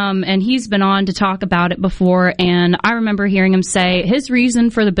 yes. And he's been on to talk about it before, and I remember hearing him say his reason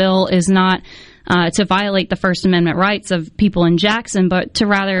for the bill is not to violate the First Amendment rights of people in Jackson, but to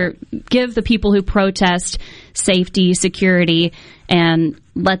rather give the people who protest safety, security, and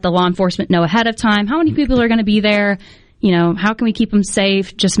let the law enforcement know ahead of time how many people are going to be there. You know, how can we keep them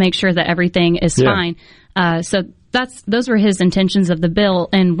safe? Just make sure that everything is fine. So those were his intentions of the bill.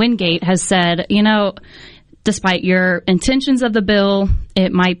 And Wingate has said, you know, despite your intentions of the bill,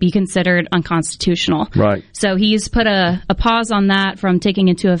 it might be considered unconstitutional. Right. So he's put a pause on that from taking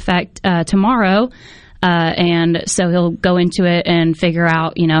into effect tomorrow. And so he'll go into it and figure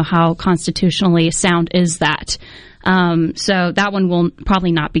out, you know, how constitutionally sound is that. So that one will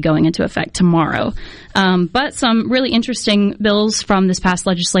probably not be going into effect tomorrow. But some really interesting bills from this past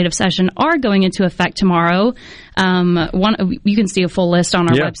legislative session are going into effect tomorrow. You can see a full list on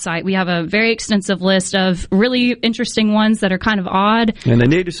our website. We have a very extensive list of really interesting ones that are kind of odd. And they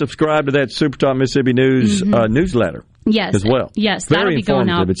need to subscribe to that SuperTalk Mississippi News newsletter. Yes. As well. Yes. Very that'll be going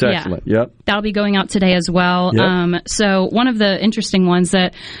out. It's excellent. Yep. That'll be going out today as well. Yep. So one of the interesting ones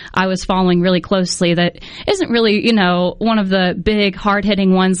that I was following really closely that isn't really, you know, one of the big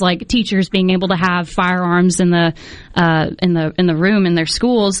hard-hitting ones like teachers being able to have firearms in the room in their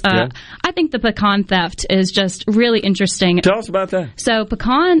schools. I think the pecan theft is just really interesting. Tell us about that. So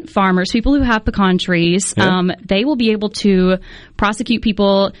pecan farmers, people who have pecan trees, they will be able to prosecute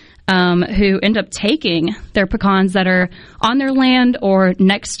people who end up taking their pecans that are on their land or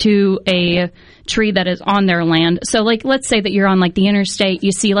next to a tree that is on their land. So, like, let's say that you're on, like, the interstate,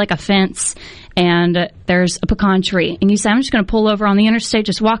 you see, like, a fence, and there's a pecan tree. And you say, I'm just going to pull over on the interstate,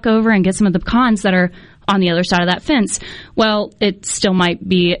 just walk over and get some of the pecans that are on the other side of that fence. Well, it still might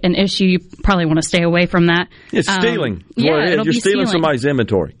be an issue. You probably want to stay away from that. It's stealing. You're stealing somebody's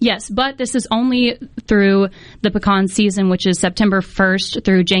inventory. Yes, but this is only through the pecan season, which is September 1st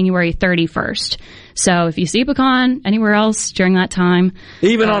through January 31st. So if you see pecan anywhere else during that time,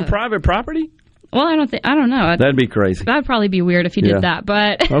 even on private property? Well, I don't know. That'd be crazy. That'd probably be weird if you did that,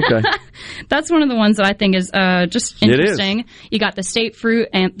 but okay. That's one of the ones that I think is just interesting. You got the state fruit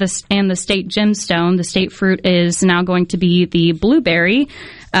and the state gemstone. The state fruit is now going to be the blueberry.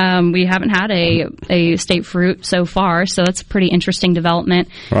 We haven't had a state fruit so far, so that's a pretty interesting development.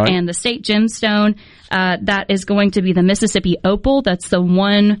 Right. And the state gemstone, that is going to be the Mississippi opal. That's the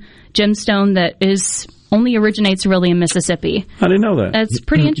one gemstone that only originates really in Mississippi. I didn't know that. That's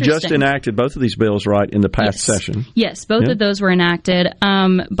pretty interesting. Just enacted both of these bills, right, in the past session. Yes, both of those were enacted.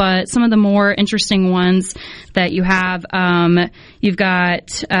 But some of the more interesting ones that you have, you've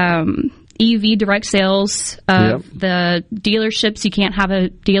got EV direct sales of the dealerships. You can't have a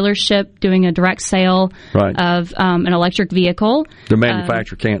dealership doing a direct sale of an electric vehicle. The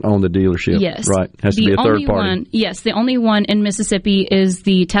manufacturer can't own the dealership. Yes. Right. Has to be a third party. The only one in Mississippi is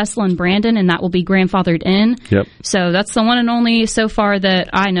the Tesla in Brandon, and that will be grandfathered in. Yep. So that's the one and only so far that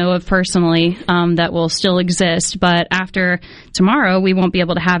I know of personally that will still exist. But after tomorrow, we won't be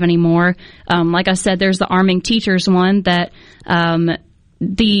able to have any more. Like I said, there's the arming teachers one that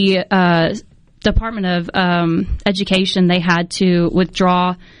the Department of Education, they had to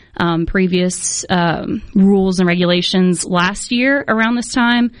withdraw previous rules and regulations last year around this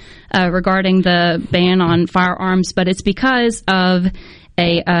time regarding the ban on firearms, but it's because of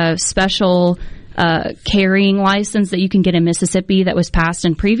a special carrying license that you can get in Mississippi that was passed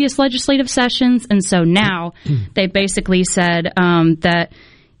in previous legislative sessions. And so now they basically said that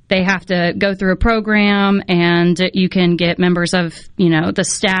they have to go through a program, and you can get members of, the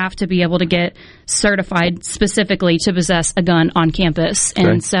staff to be able to get certified specifically to possess a gun on campus. Okay.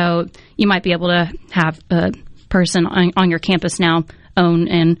 And so you might be able to have a person on your campus now own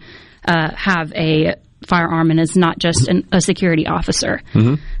and have a firearm and is not just a security officer.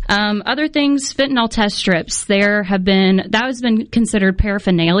 Mm-hmm. Other things, fentanyl test strips. That has been considered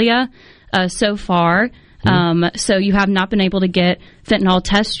paraphernalia so far. So you have not been able to get fentanyl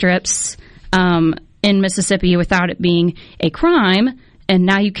test strips in Mississippi without it being a crime, and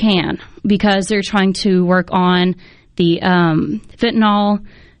now you can, because they're trying to work on the fentanyl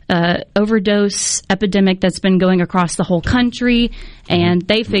overdose epidemic that's been going across the whole country, and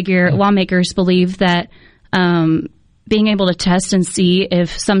lawmakers believe that being able to test and see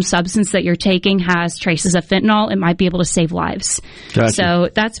if some substance that you're taking has traces of fentanyl, it might be able to save lives. Gotcha. So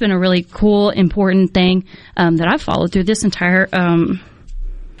that's been a really cool, important thing that I've followed through this entire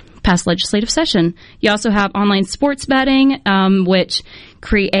past legislative session. You also have online sports betting, which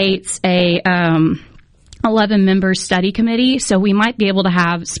creates a 11-member study committee, so we might be able to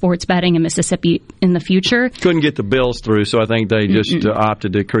have sports betting in Mississippi in the future. Couldn't get the bills through, so I think they just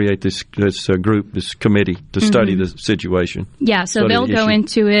opted to create this group, this committee, to study the situation. Yeah, so they'll go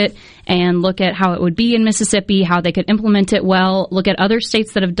into it and look at how it would be in Mississippi, how they could implement it well, look at other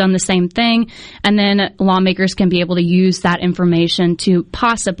states that have done the same thing, and then lawmakers can be able to use that information to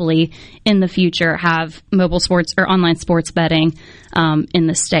possibly, in the future, have mobile sports or online sports betting in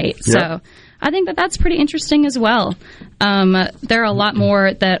the state. Yep. So I think that's pretty interesting as well. There are a lot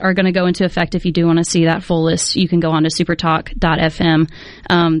more that are going to go into effect. If you do want to see that full list, you can go on to supertalk.fm.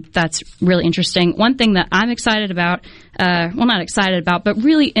 That's really interesting. One thing that I'm excited about, not excited about, but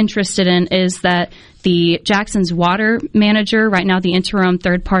really interested in, is that the Jackson's water manager, right now the interim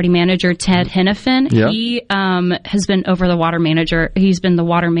third-party manager, Ted Hennepin, he has been over the water manager. He's been the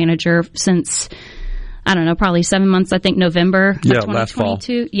water manager since, I don't know, probably 7 months, I think November of 2022. Last fall.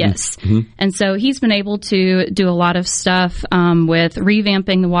 Yes. And so he's been able to do a lot of stuff with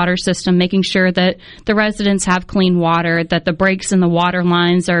revamping the water system, making sure that the residents have clean water, that the breaks in the water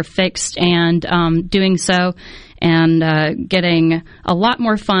lines are fixed, and doing so, and getting a lot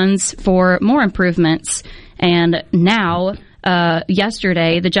more funds for more improvements. And now,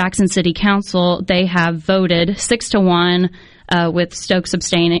 yesterday, the Jackson City Council, they have voted 6-1 with Stokes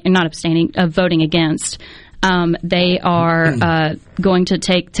voting against. They are going to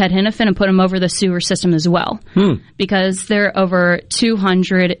take Ted Hennepin and put him over the sewer system as well, because there are over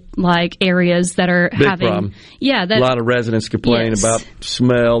 200 areas that are big having problem. Yeah, a lot of residents complain about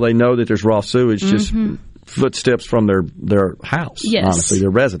smell. They know that there's raw sewage, just footsteps from their house. Yes. Honestly, their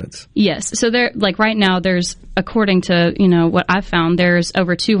residents. Yes. So there, right now, there's, according to what I've found, there's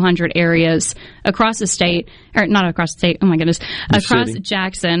over 200 areas across the state, or not across the state. Oh my goodness, across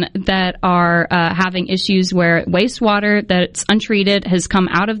Jackson, that are having issues where wastewater that's untreated has come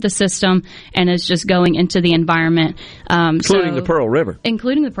out of the system and is just going into the environment, including the Pearl River.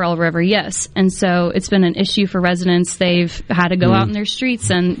 Including the Pearl River, yes. And so it's been an issue for residents. They've had to go out in their streets,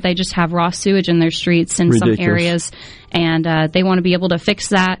 and they just have raw sewage in their streets in some areas, and they want to be able to fix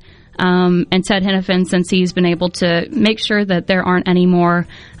that. And Ted Hennepin, since he's been able to make sure that there aren't any more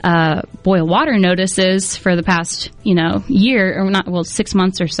boil water notices for the past, year, or 6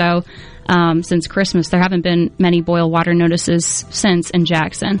 months or so, since Christmas, there haven't been many boil water notices since in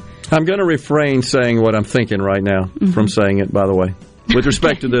Jackson. I'm going to refrain saying what I'm thinking right now from saying it, by the way, with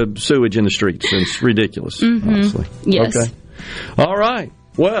respect to the sewage in the streets. It's ridiculous, honestly. Yes. Okay. All right.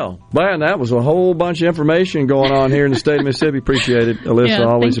 Well, man, that was a whole bunch of information going on here in the state of Mississippi. Appreciate it, Alyssa. Yeah,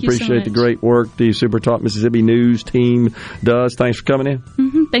 always appreciate the great work the SuperTalk Mississippi News team does. Thanks for coming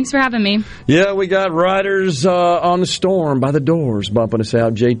in. Thanks for having me. Yeah, we got Riders on the Storm by the Doors bumping us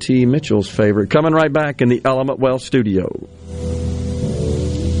out. JT Mitchell's favorite. Coming right back in the Element Wealth studio.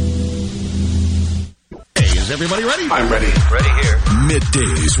 Hey, is everybody ready? I'm ready. Ready here.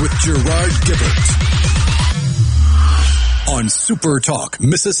 Middays with Gerard Gibert on SuperTalk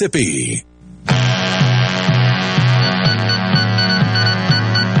Mississippi.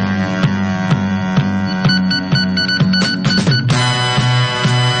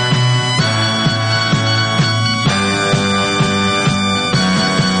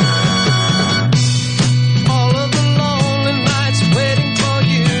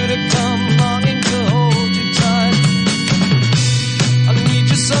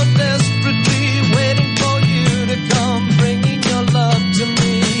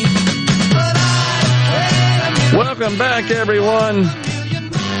 Welcome back, everyone.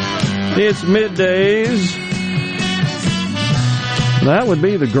 It's Middays. That would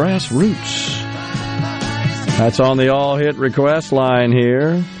be the Grassroots. That's on the all-hit request line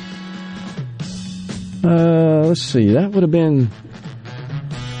here. Let's see. That would have been,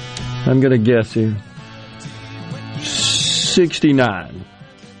 I'm going to guess here, 69.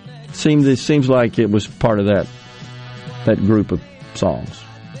 It seems like it was part of that group of songs.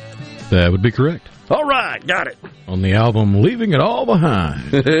 That would be correct. All right, got it. On the album Leaving It All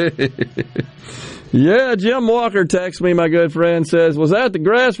Behind. Yeah, Jim Walker texts me, my good friend, says, was that the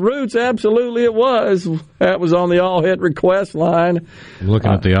Grassroots? Absolutely it was. That was on the all-hit request line. I'm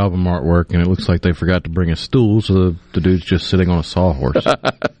looking at the album artwork, and it looks like they forgot to bring a stool, so the dude's just sitting on a sawhorse.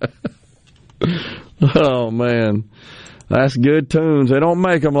 Oh, man. That's good tunes. They don't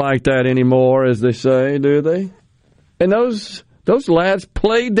make them like that anymore, as they say, do they? And those lads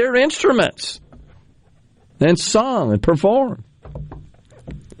played their instruments and sung and performed.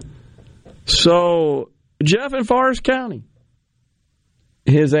 So, Jeff in Forest County,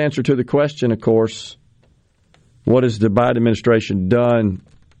 his answer to the question, of course, what has the Biden administration done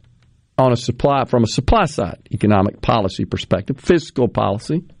on from a supply side economic policy perspective, fiscal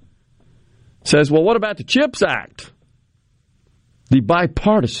policy, says, well, what about the CHIPS Act, the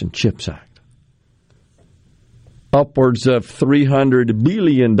bipartisan CHIPS Act? Upwards of $300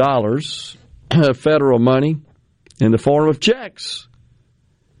 billion of federal money in the form of checks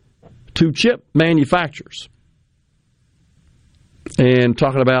to chip manufacturers. And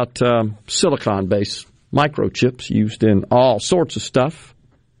talking about silicon-based microchips used in all sorts of stuff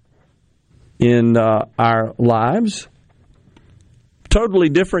in our lives. Totally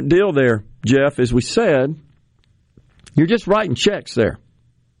different deal there, Jeff. As we said, you're just writing checks there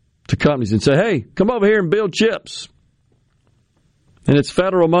to companies and say, hey, come over here and build chips. And it's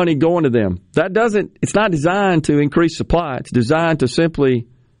federal money going to them. It's not designed to increase supply. It's designed to simply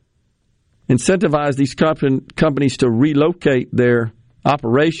incentivize these companies to relocate their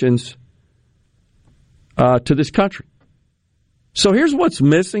operations to this country. So here's what's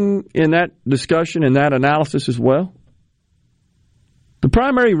missing in that discussion and that analysis as well. The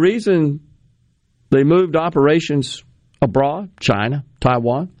primary reason they moved operations abroad, China,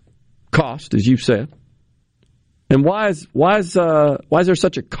 Taiwan, cost, as you said. And why is there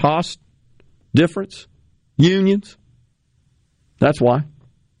such a cost difference? Unions. That's why.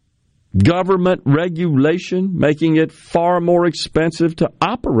 Government regulation making it far more expensive to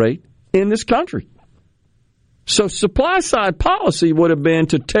operate in this country. So supply-side policy would have been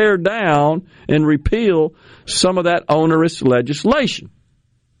to tear down and repeal some of that onerous legislation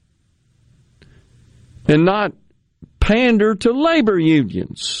and not pander to labor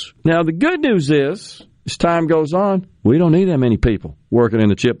unions. Now, the good news is, as time goes on, we don't need that many people working in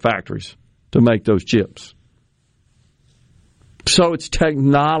the chip factories to make those chips. So it's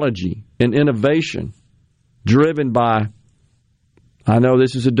technology and innovation driven by, I know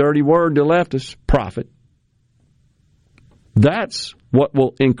this is a dirty word to leftists, profit. That's what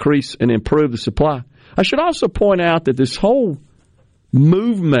will increase and improve the supply. I should also point out that this whole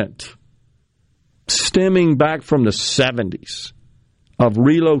movement stemming back from the 70s of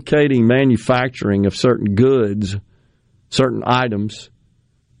relocating manufacturing of certain goods, certain items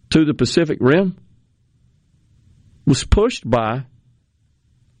to the Pacific Rim was pushed by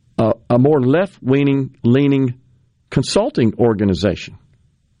a more left-leaning consulting organization,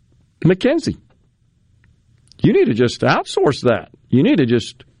 McKinsey. You need to just outsource that. You need to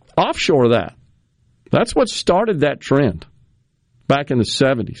just offshore that. That's what started that trend back in the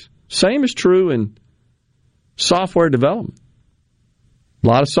 70s. Same is true in software development. A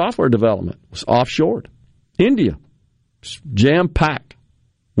lot of software development was offshored. India, jam-packed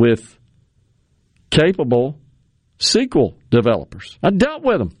with capable SQL developers. I dealt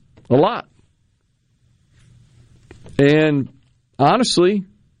with them a lot. And honestly,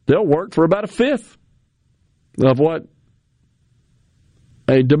 they'll work for about a fifth of what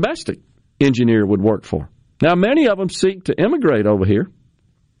a domestic engineer would work for. Now, many of them seek to immigrate over here.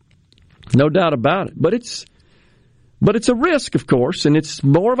 No doubt about it. But it's a risk, of course, and it's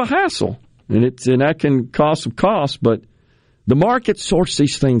more of a hassle. And that can cause some costs, but the market sorts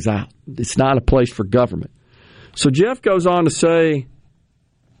these things out. It's not a place for government. So Jeff goes on to say,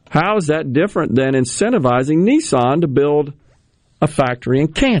 how is that different than incentivizing Nissan to build a factory in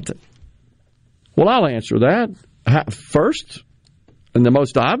Canton? Well, I'll answer that. First, and the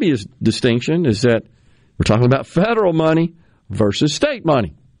most obvious distinction is that we're talking about federal money versus state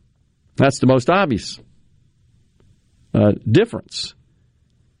money. That's the most obvious difference.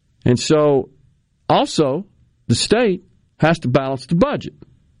 And so, also, the state has to balance the budget.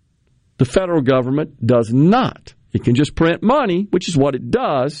 The federal government does not. It can just print money, which is what it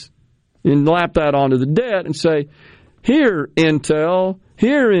does, and lap that onto the debt and say, here, Intel,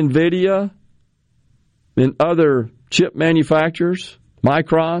 here, NVIDIA, and other chip manufacturers,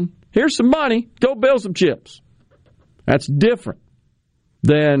 Micron, here's some money, go build some chips. That's different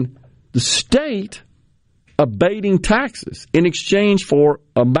than the state abating taxes in exchange for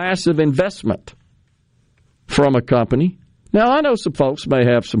a massive investment from a company. Now, I know some folks may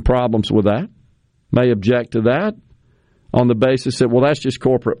have some problems with that. may object to that on the basis that, well, that's just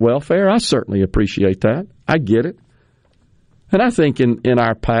corporate welfare. I certainly appreciate that. I get it. And I think in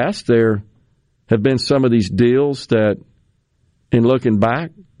our past there have been some of these deals that, in looking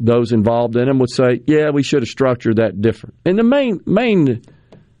back, those involved in them would say, yeah, we should have structured that different. And the main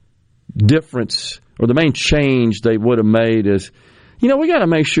difference or the main change they would have made is, we got to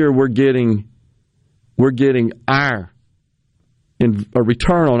make sure we're getting a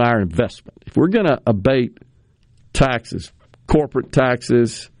return on our investment. If we're going to abate taxes, corporate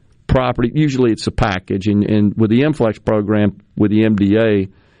taxes, property, usually it's a package. And with the MFLEX program, with the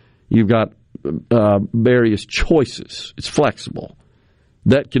MDA, you've got various choices. It's flexible.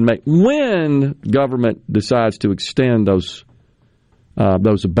 That can make, when government decides to extend those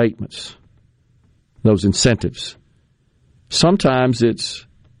abatements, those incentives, sometimes it's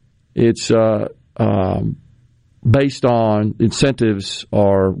based on, incentives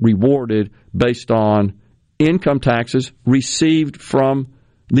are rewarded based on income taxes received from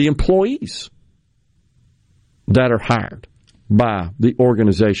the employees that are hired by the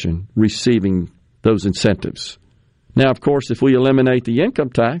organization receiving those incentives. Now, of course, if we eliminate the income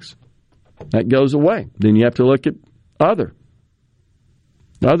tax, that goes away. Then you have to look at other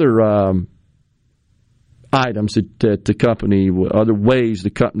items that the company, other ways the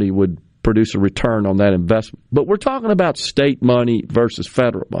company would produce a return on that investment. But we're talking about state money versus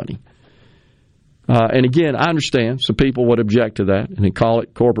federal money. And again, I understand some people would object to that and call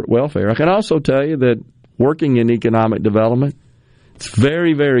it corporate welfare. I can also tell you that working in economic development, it's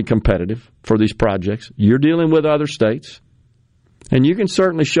very, very competitive for these projects. You're dealing with other states, and you can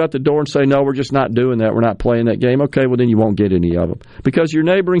certainly shut the door and say, no, we're just not doing that. We're not playing that game. Okay, well, then you won't get any of them because your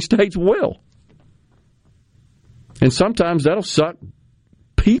neighboring states will. And sometimes that'll suck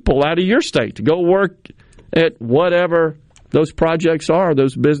people out of your state to go work at whatever those projects are,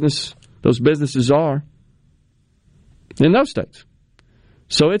 those businesses are in those states.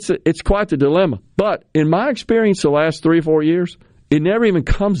 So it's quite the dilemma. But in my experience the last 3 or 4 years, it never even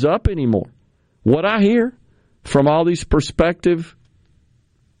comes up anymore. What I hear from all these prospective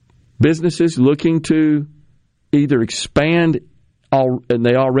businesses looking to either expand, and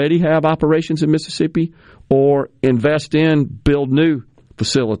they already have operations in Mississippi, or invest in, build new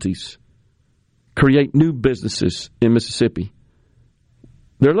facilities, create new businesses in Mississippi.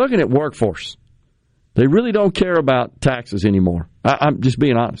 They're looking at workforce. They really don't care about taxes anymore. I'm just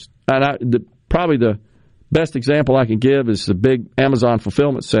being honest. And probably the best example I can give is the big Amazon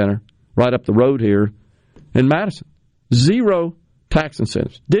fulfillment center right up the road here in Madison. 0 tax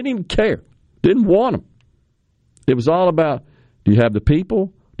incentives. Didn't even care. Didn't want them. It was all about, do you have the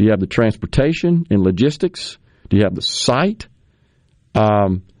people? Do you have the transportation and logistics? Do you have the site?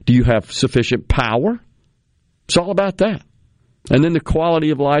 Do you have sufficient power? It's all about that. And then the quality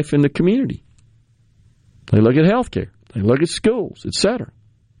of life in the community. They look at health care. They look at schools, etc.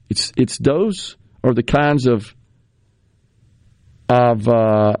 It's those are the kinds of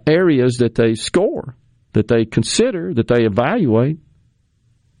areas that they score, that they consider, that they evaluate,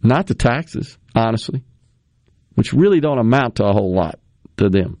 not the taxes, honestly, which really don't amount to a whole lot to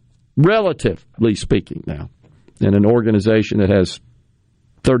them, relatively speaking now, in an organization that has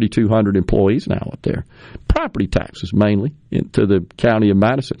 3,200 employees now up there. Property taxes mainly into the county of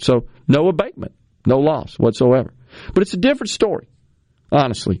Madison. So no abatement, no loss whatsoever. But it's a different story,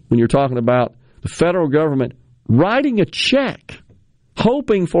 honestly, when you're talking about the federal government writing a check,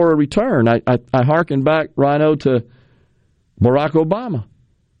 hoping for a return. I hearken back, Rhino, to Barack Obama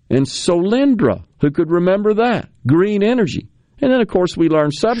and Solyndra. Who could remember that? Green energy. And then, of course, we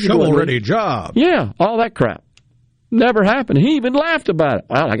learned subsequently. Shovel-ready job. Yeah, all that crap. Never happened. He even laughed about it.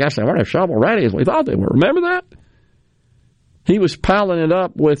 Well, I guess they weren't as shovel-ready as we thought they were. Remember that? He was piling it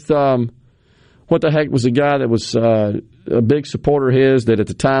up with, what the heck was the guy that was a big supporter of his that at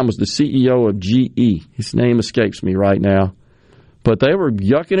the time was the CEO of GE. His name escapes me right now. But they were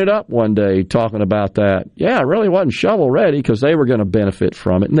yucking it up one day talking about that. Yeah, it really wasn't shovel-ready because they were going to benefit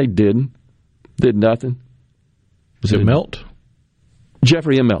from it, and they didn't. Did nothing. Was it Melt?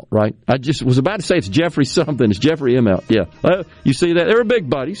 Jeffrey Immelt, right? I just was about to say it's Jeffrey something. It's Jeffrey Immelt, yeah. You see that? They were big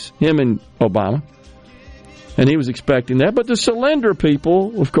buddies, him and Obama. And he was expecting that. But the Solyndra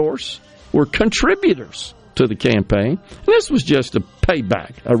people, of course, were contributors to the campaign. And this was just a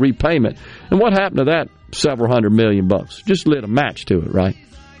payback, a repayment. And what happened to that several $100 million? Just lit a match to it, right?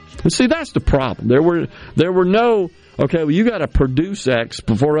 And see, that's the problem. There were no, okay, well, you got to produce X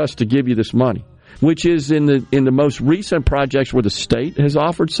before us to give you this money, which is in the most recent projects where the state has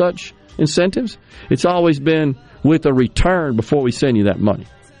offered such incentives. It's always been with a return before we send you that money.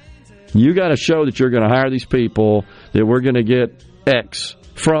 You got to show that you're going to hire these people, that we're going to get X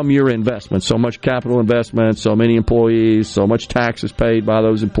from your investment. So much capital investment, so many employees, so much taxes paid by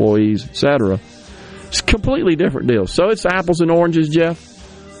those employees, etc. It's a completely different deal. So it's apples and oranges, Jeff.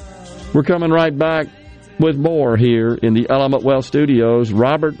 We're coming right back with more here in the Element Well Studios.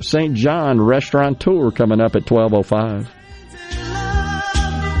 Robert St. John Restaurateur coming up at 12:05.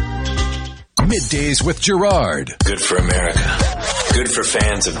 Middays with Gerard. Good for America. Good for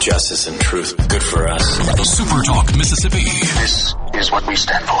fans of justice and truth. Good for us. SuperTalk Mississippi. This is what we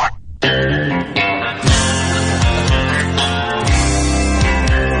stand for.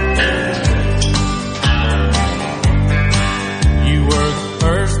 You were the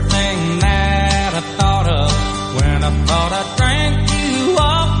first thing that I thought of when I thought I drank you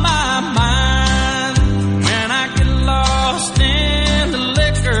off my mind. When I get lost in the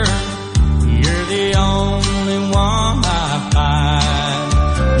liquor, you're the only one I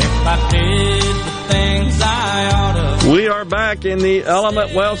find. If I did the things I ought to. We are back in the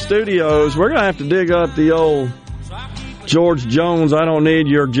Element Well Studios. We're going to have to dig up the old George Jones, I don't need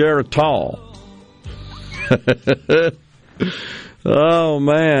your Geritol. Oh,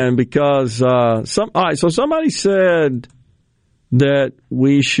 man, because so somebody said that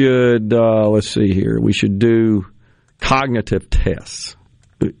we should, let's see here, we should do cognitive tests.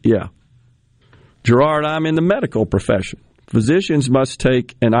 Yeah. Gerard, I'm in the medical profession. Physicians must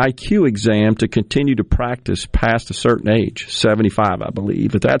take an IQ exam to continue to practice past a certain age, 75, I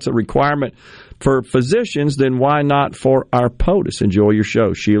believe. If that's a requirement for physicians, then why not for our POTUS? Enjoy your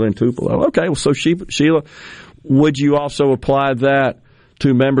show, Sheila and Tupelo. Okay, well, so Sheila, would you also apply that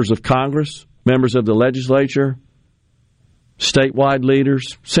to members of Congress, members of the legislature, statewide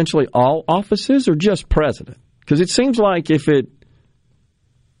leaders, essentially all offices, or just president? Because it seems like if it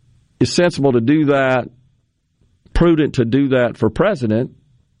is sensible to do that, prudent to do that for president,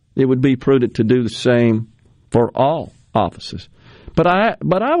 it would be prudent to do the same for all offices. But I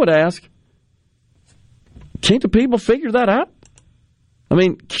would ask, can't the people figure that out? I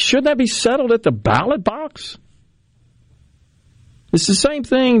mean, shouldn't that be settled at the ballot box? It's the same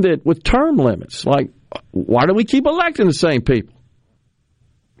thing that with term limits. Like, why do we keep electing the same people?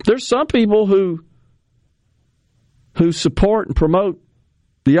 There's some people who support and promote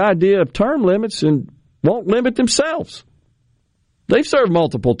the idea of term limits and won't limit themselves. They've served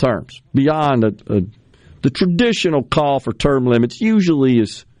multiple terms beyond the traditional call for term limits. Usually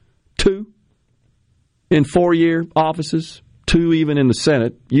is 2 in 4-year offices, 2 even in the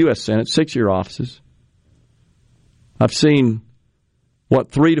Senate, U.S. Senate, 6-year offices. I've seen,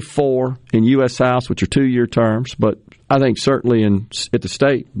 3 to 4 in U.S. House, which are 2-year terms, but I think certainly at the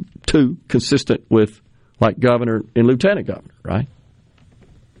state, 2, consistent with like governor and lieutenant governor, right?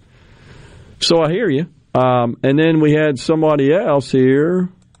 So I hear you. And then we had somebody else here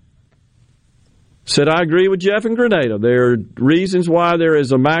said, I agree with Jeff and Grenada. There are reasons why there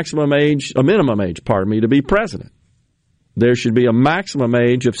is a minimum age, to be president. There should be a maximum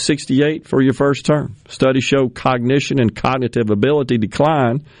age of 68 for your first term. Studies show cognition and cognitive ability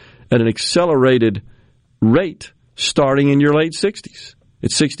decline at an accelerated rate starting in your late 60s.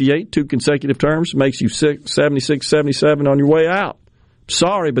 At 68, 2 consecutive terms makes you 76, 77 on your way out.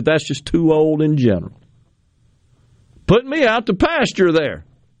 Sorry, but that's just too old in general. Put me out to pasture there.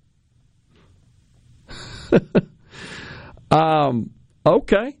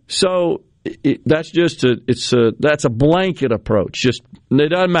 Okay, so that's just that's a blanket approach. Just it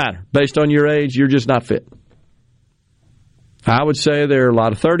doesn't matter. Based on your age, you're just not fit. I would say there are a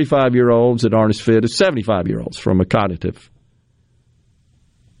lot of 35-year-olds that aren't as fit as 75-year-olds from a cognitive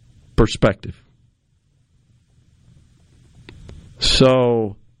perspective.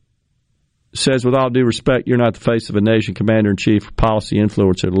 So, says, with all due respect, you're not the face of a nation, commander-in-chief, policy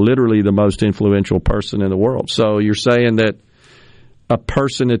influencer, literally the most influential person in the world. So you're saying that a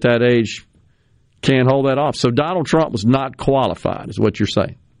person at that age can't hold that off. So Donald Trump was not qualified, is what you're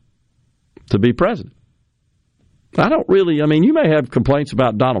saying, to be president. You may have complaints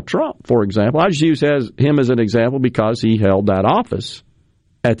about Donald Trump, for example. I just use him as an example because he held that office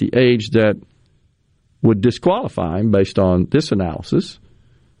at the age that would disqualify him based on this analysis.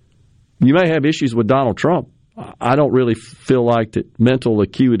 You may have issues with Donald Trump. I don't really feel like that mental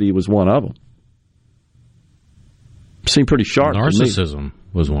acuity was one of them. Seemed pretty sharp. Narcissism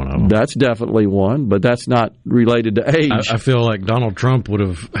was one of them. That's definitely one, but that's not related to age. I feel like Donald Trump would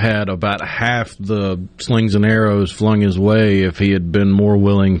have had about half the slings and arrows flung his way if he had been more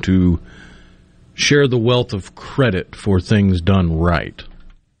willing to share the wealth of credit for things done right.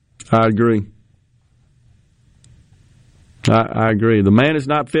 I agree. I agree. The man is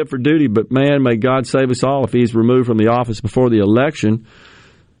not fit for duty, but man, may God save us all if he's removed from the office before the election.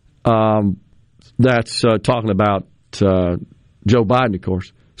 That's talking about Joe Biden, of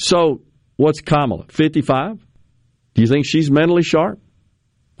course. So what's Kamala, 55? Do you think she's mentally sharp?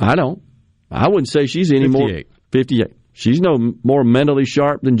 I don't. I wouldn't say she's any 58. more. 58. She's no more mentally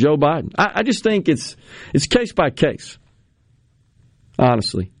sharp than Joe Biden. I just think it's case by case,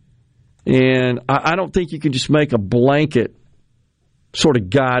 honestly. And I don't think you can just make a blanket sort of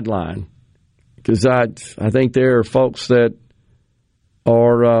guideline, because I think there are folks that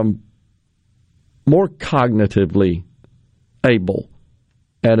are more cognitively able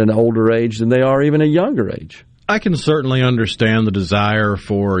at an older age than they are even a younger age. I can certainly understand the desire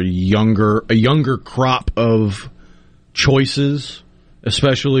for a younger crop of choices,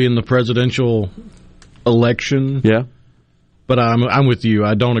 especially in the presidential election. Yeah. But I'm with you.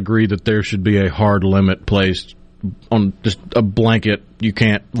 I don't agree that there should be a hard limit placed on just a blanket. You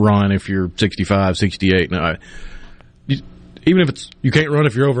can't run if you're 65, 68. No, even if it's you can't run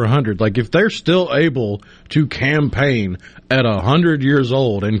if you're over 100. Like, if they're still able to campaign at 100 years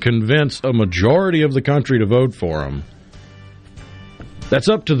old and convince a majority of the country to vote for them, that's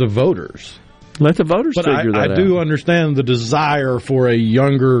up to the voters. Let the voters figure that out. I do understand the desire for a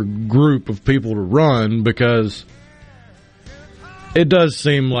younger group of people to run, because it does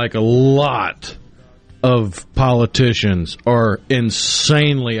seem like a lot of politicians are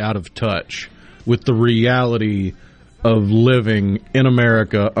insanely out of touch with the reality of living in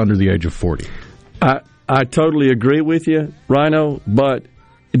America under the age of 40. I totally agree with you, Rhino, but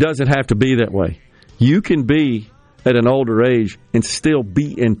it doesn't have to be that way. You can be at an older age and still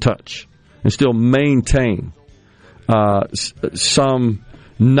be in touch and still maintain some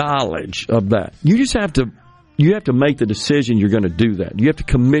knowledge of that. You just have to make the decision you're going to do that. You have to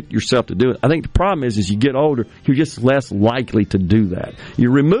commit yourself to do it. I think the problem is you get older, you're just less likely to do that.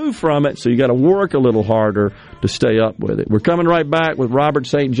 You're removed from it, so you got to work a little harder to stay up with it. We're coming right back with Robert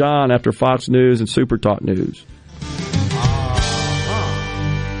St. John after Fox News and SuperTalk News.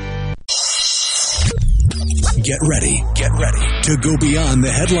 Get ready to go beyond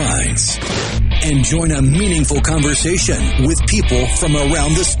the headlines and join a meaningful conversation with people from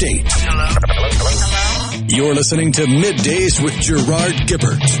around the state. Hello? You're listening to MidDays with Gerard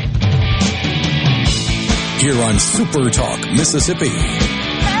Gibert here on SuperTalk Mississippi.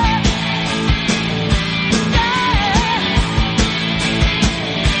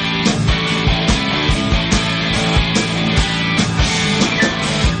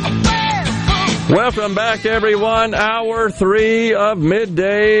 Welcome back, everyone. Hour 3 of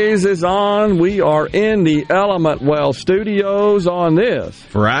Middays is on. We are in the Element Well Studios on this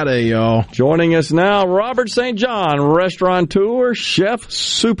Friday, y'all. Joining us now, Robert St. John, restaurateur, chef,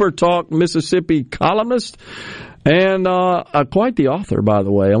 SuperTalk Mississippi columnist, and quite the author, by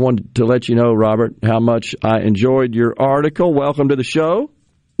the way. I wanted to let you know, Robert, how much I enjoyed your article. Welcome to the show.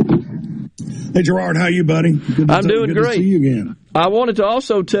 Hey, Gerard, how you, buddy? I'm doing great. To see you again. I wanted to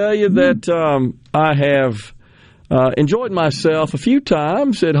also tell you that I have enjoyed myself a few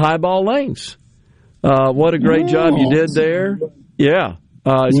times at Highball Lanes. What a great job you did there. Yeah,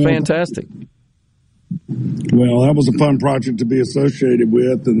 it's fantastic. Well, that was a fun project to be associated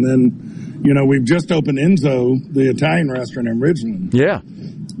with. And then, we've just opened Enzo, the Italian restaurant in Ridgeland. Yeah.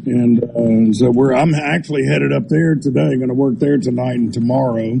 And so I'm actually headed up there today, going to work there tonight and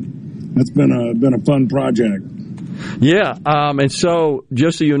tomorrow. That's been a fun project. Yeah, and so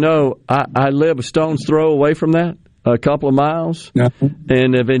just so you know, I live a stone's throw away from that, a couple of miles,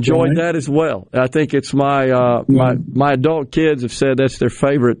 and have enjoyed that as well. I think it's my adult kids have said that's their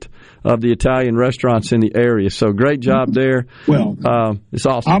favorite of the Italian restaurants in the area. So great job there. Well, it's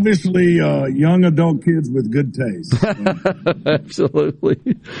awesome. Obviously, young adult kids with good taste. Absolutely.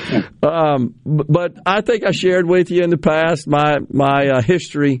 But I think I shared with you in the past my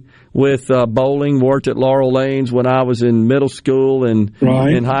history with bowling. Worked at Laurel Lanes when I was in middle school and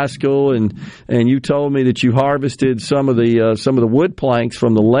in high school, and you told me that you harvested some of the wood planks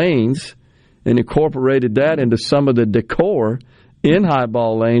from the lanes and incorporated that into some of the decor in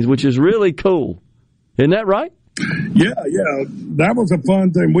Highball Lanes, which is really cool. Isn't that right? Yeah. That was a fun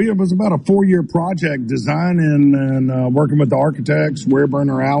thing. It was about a 4-year project, designing and working with the architects,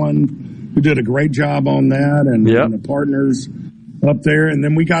 Wearburner Allen, who did a great job on that, and the partners up there. And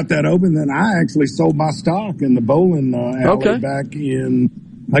then we got that open. Then I actually sold my stock in the bowling alley back in,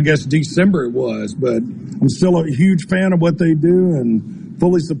 I guess, December it was. But I'm still a huge fan of what they do and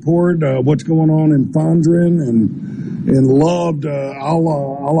fully support what's going on in Fondren and loved. I'll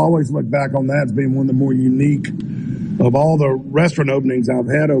always look back on that as being one of the more unique of all the restaurant openings I've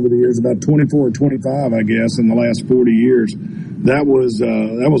had over the years, about 24 or 25, I guess, in the last 40 years. That was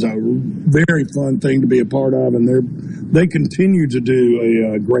a very fun thing to be a part of, and they continue to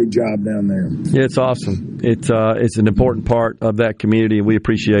do a great job down there. Yeah, it's awesome. It's an important part of that community, and we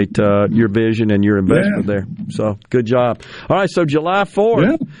appreciate your vision and your investment there. So good job. All right, so July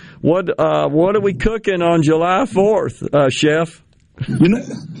 4th. Yeah. What are we cooking on July 4th, Chef?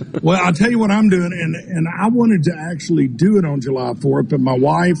 Well, I'll tell you what I'm doing, and I wanted to actually do it on July 4th, but my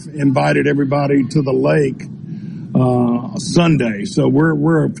wife invited everybody to the lake Sunday, so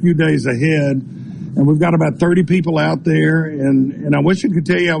we're a few days ahead, and we've got about 30 people out there, and I wish I could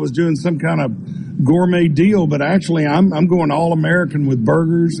tell you I was doing some kind of gourmet deal, but actually I'm going all American with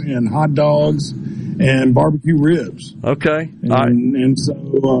burgers and hot dogs and barbecue ribs. Okay, and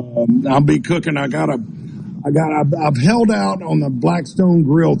so I'll be cooking. I've held out on the Blackstone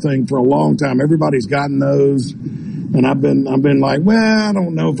grill thing for a long time. Everybody's gotten those, and I've been like, well, I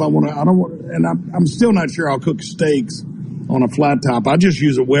don't know if I want to. I don't want, and I'm still not sure I'll cook steaks on a flat top. I just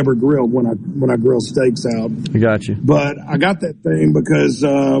use a Weber grill when I grill steaks out. I got you. But I got that thing because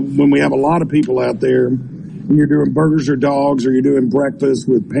when we have a lot of people out there, and you're doing burgers or dogs, or you're doing breakfast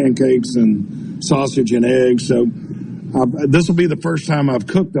with pancakes and sausage and eggs, so. This will be the first time I've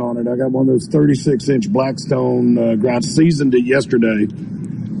cooked on it. I got one of those 36-inch Blackstone I seasoned it yesterday.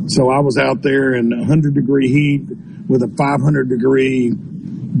 So I was out there in 100-degree heat with a 500-degree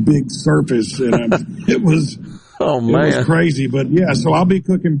big surface, and it was it was crazy. But yeah, so I'll be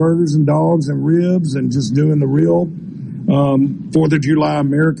cooking burgers and dogs and ribs and just doing the real 4th of July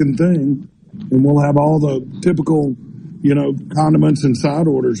American thing, and we'll have all the typical, condiments and side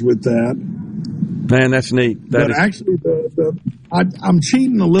orders with that. Man, that's neat. Actually, I'm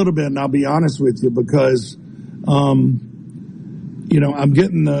cheating a little bit, and I'll be honest with you, because, I'm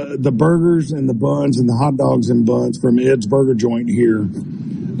getting the burgers and the buns and the hot dogs and buns from Ed's Burger Joint here.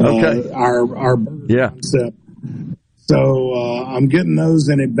 Okay. Our burger concept. So I'm getting those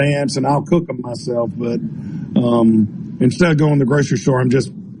in advance, and I'll cook them myself. But instead of going to the grocery store, I'm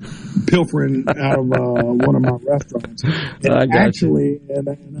just pilfering out of one of my restaurants. And I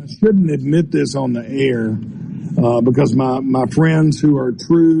shouldn't admit this on the air because my friends who are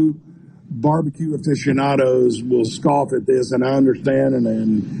true barbecue aficionados will scoff at this, and I understand,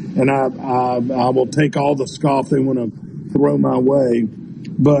 and I will take all the scoff they want to throw my way.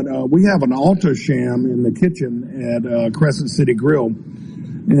 But we have an Alto-Sham in the kitchen at Crescent City Grill.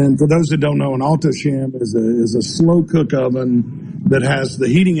 And for those that don't know, an Alto-Sham is a slow cook oven that has the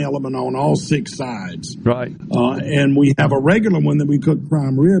heating element on all 6 sides. Right. And we have a regular one that we cook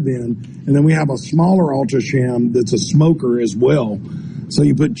prime rib in, and then we have a smaller Alto-Sham that's a smoker as well. So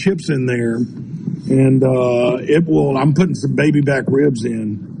you put chips in there, and I'm putting some baby back ribs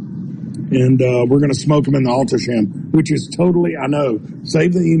in, and we're going to smoke them in the Alto-Sham, which is totally, I know,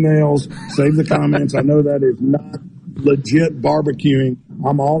 save the emails, save the comments. I know that is not legit barbecuing.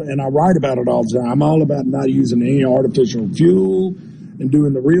 And I write about it all the time. I'm all about not using any artificial fuel and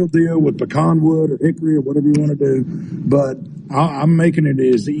doing the real deal with pecan wood or hickory or whatever you want to do. But I'm making it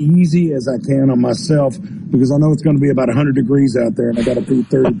as easy as I can on myself because I know it's going to be about 100 degrees out there, and I got to feed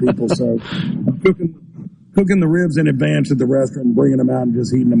 30 people. So I'm cooking the ribs in advance at the restaurant and bringing them out and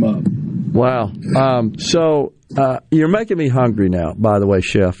just heating them up. Wow. So you're making me hungry now, by the way,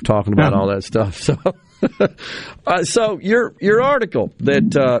 Chef, talking about all that stuff. So. So your article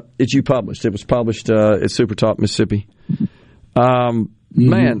that you published, it was published at SuperTalk Mississippi.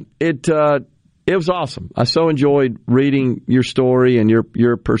 Man, it was awesome. I so enjoyed reading your story and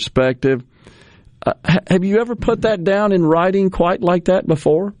your perspective. Have you ever put that down in writing quite like that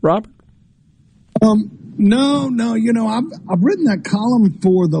before, Robert? No. I've written that column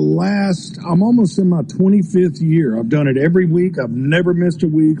for I'm almost in my 25th year. I've done it every week. I've never missed a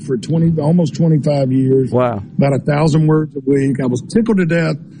week for almost 25 years. Wow. About 1,000 words a week. I was tickled to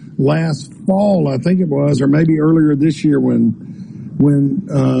death last fall, I think it was, or maybe earlier this year when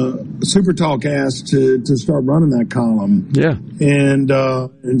SuperTalk asked to start running that column. Yeah. And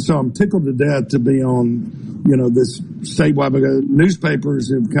so I'm tickled to death to be on, this statewide, because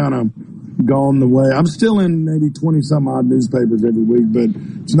newspapers have kind of gone the way. I'm still in maybe 20-some odd newspapers every week, but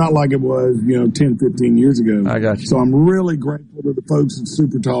it's not like it was, 10, 15 years ago. I got you. So I'm really grateful to the folks at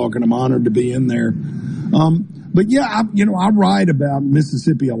SuperTalk, and I'm honored to be in there. But yeah, I write about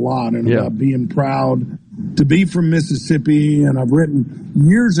Mississippi a lot and about being proud to be from Mississippi. And I've written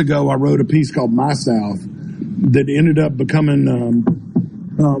years ago, I wrote a piece called My South that ended up becoming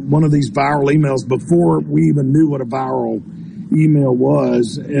one of these viral emails before we even knew what a viral email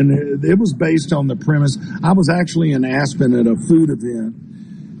was, and it was based on the premise. I was actually in Aspen at a food event,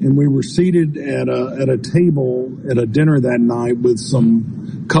 and we were seated at a table at a dinner that night with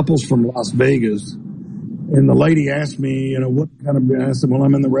some couples from Las Vegas. And the lady asked me, what kind of, I said, well,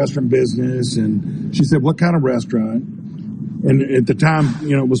 I'm in the restaurant business. And she said, what kind of restaurant? And at the time,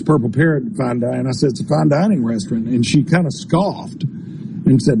 it was Purple Parrot Fine Dining. I said, it's a fine dining restaurant. And she kind of scoffed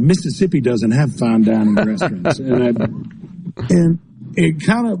and said, Mississippi doesn't have fine dining restaurants. And it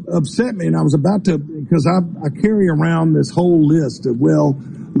kind of upset me. And I was about to, because I carry around this whole list of,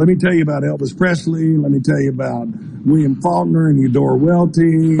 let me tell you about Elvis Presley. Let me tell you about William Faulkner and Eudora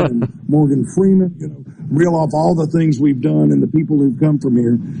Welty and Morgan Freeman, reel off all the things we've done and the people who've come from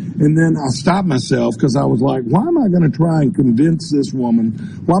here. And then I stopped myself because I was like, why am I going to try and convince this woman?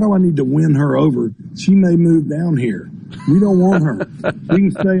 Why do I need to win her over? She may move down here. We don't want her. She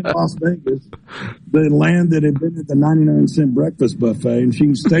can stay in Las Vegas, the land that had been at the 99-cent breakfast buffet, and she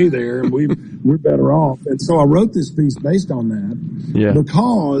can stay there, and we're better off. And so I wrote this piece based on that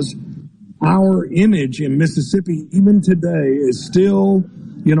because our image in Mississippi, even today, is still,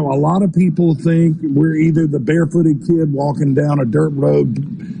 a lot of people think we're either the barefooted kid walking down a dirt road,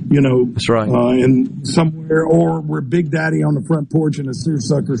 that's right, in somewhere, or we're Big Daddy on the front porch in a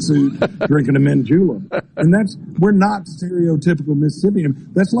seersucker suit drinking a mint julep. And we're not stereotypical Mississippian.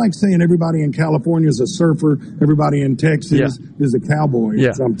 That's like saying everybody in California is a surfer, everybody in Texas is a cowboy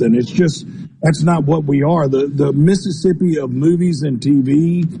or something. It's just, that's not what we are. The Mississippi of movies and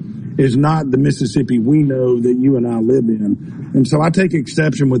TV is not the Mississippi we know that you and I live in. And so I take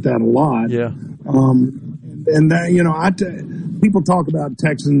exception with that a lot. Yeah. And that, people talk about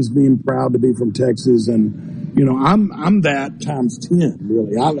Texans being proud to be from Texas, and I'm that times 10.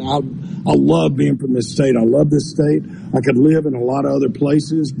 Really, I love being from this state. I love this state. I could live in a lot of other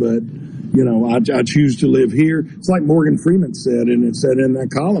places, but I choose to live here. It's like Morgan Freeman said, and it said in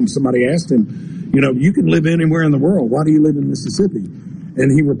that column. Somebody asked him, you can live anywhere in the world. Why do you live in Mississippi?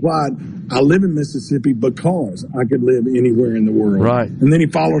 And he replied, I live in Mississippi because I could live anywhere in the world. Right. And then he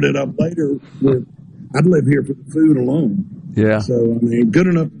followed it up later with, I'd live here for the food alone. Yeah. So, good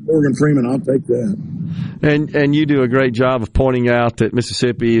enough for Morgan Freeman, I'll take that. And you do a great job of pointing out that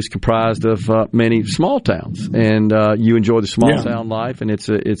Mississippi is comprised of many small towns, and you enjoy the small town life, and it's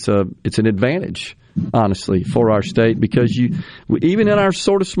an advantage, honestly, for our state, because even in our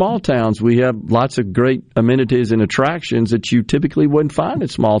sort of small towns, we have lots of great amenities and attractions that you typically wouldn't find in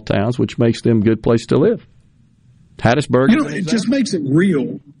small towns, which makes them a good place to live. Hattiesburg, it just makes it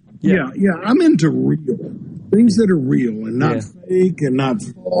real. Yeah, I'm into real things that are real and not fake and not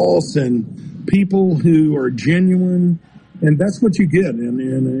false, and people who are genuine. And that's what you get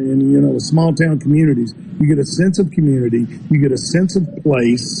in small town communities. You get a sense of community, you get a sense of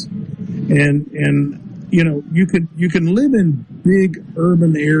place, and you can live in big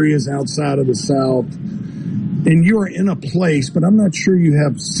urban areas outside of the South, and you're in a place, but I'm not sure you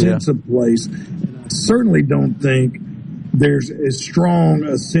have sense of place. And I certainly don't think there's as strong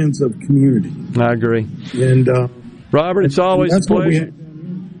a sense of community. I agree. And Robert, it's always a pleasure.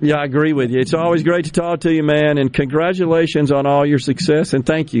 Yeah, I agree with you. It's always great to talk to you, man, and congratulations on all your success, and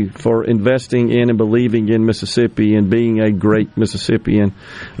thank you for investing in and believing in Mississippi and being a great Mississippian.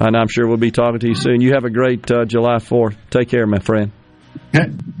 And I'm sure we'll be talking to you soon. You have a great July 4th. Take care, my friend.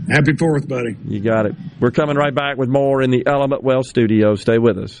 Happy 4th, buddy. You got it. We're coming right back with more in the Element Wealth studio. Stay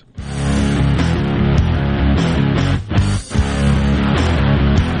with us.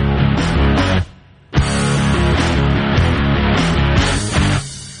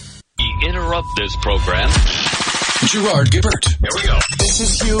 This program. Gerard Gibert. Here we go. This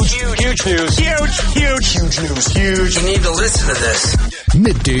is huge news. Huge news. You need to listen to this.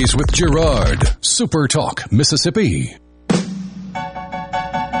 Middays with Gerard. SuperTalk Mississippi.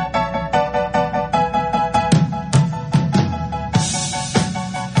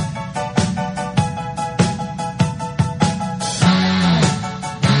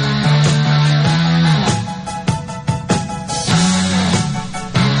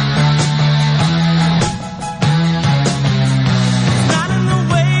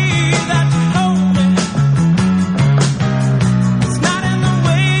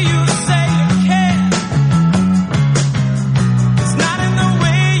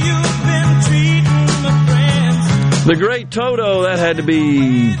 The great Toto, that had to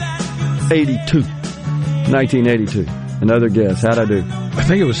be 1982. Another guess. How'd I do? I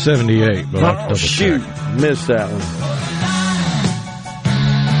think it was 78. But shoot. Missed that one.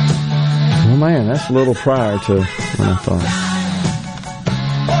 Oh, man, that's a little prior to when I thought.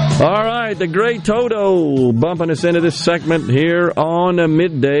 All right, the great Toto bumping us into this segment here on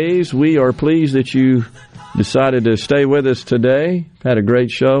Middays. We are pleased that you decided to stay with us today. Had a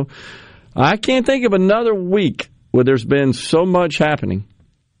great show. I can't think of another week where there's been so much happening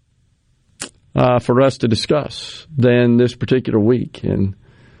for us to discuss than this particular week. And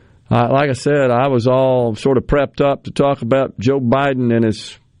like I said, I was all sort of prepped up to talk about Joe Biden and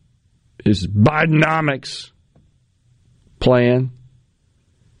his Bidenomics plan.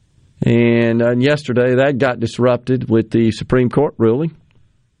 And yesterday that got disrupted with the Supreme Court ruling.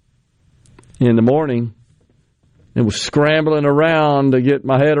 In the morning, and was scrambling around to get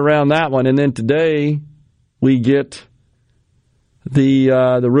my head around that one. And then today we get the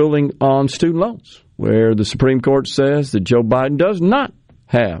ruling on student loans, where the Supreme Court says that Joe Biden does not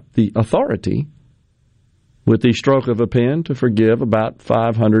have the authority, with the stroke of a pen, to forgive about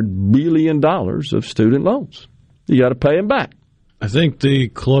 $500 billion of student loans. You got to pay them back. I think the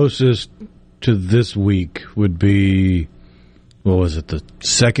closest to this week would be, what was it, the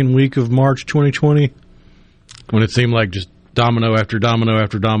second week of March 2020? When it seemed like just domino after domino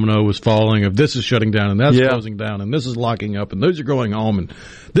after domino was falling, of this is shutting down, and that's closing down, and this is locking up, and those are going home, and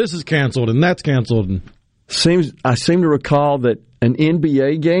this is canceled, and that's canceled. And I seem to recall that an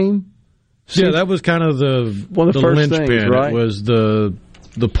NBA game? That was kind of the linchpin. Things, right? It was the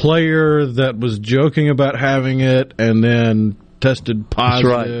player that was joking about having it and then tested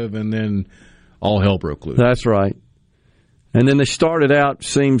positive, and then all hell broke loose. That's right. And then they started out,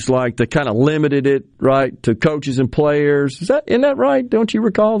 seems like they kind of limited it, right, to coaches and players. Isn't that right? Don't you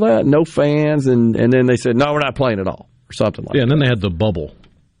recall that? No fans, and then they said, no, we're not playing at all, or something like that. Yeah, and then they had the bubble,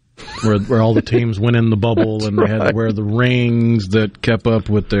 where all the teams went in the bubble, and they had to wear the rings that kept up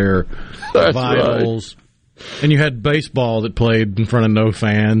with their vitals. Right. And you had baseball that played in front of no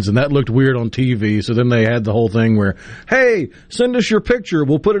fans, and that looked weird on TV. So then they had the whole thing where, hey, send us your picture.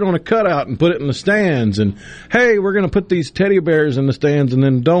 We'll put it on a cutout and put it in the stands. And, hey, we're going to put these teddy bears in the stands and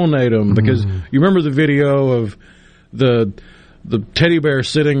then donate them. Because you remember the video of the teddy bear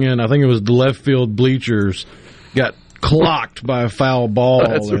sitting in, I think it was the left field bleachers, got clocked by a foul ball.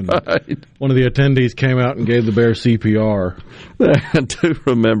 That's and right. One of the attendees came out and gave the bear CPR. I do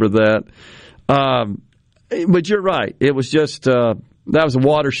remember that. But you're right. It was just that was a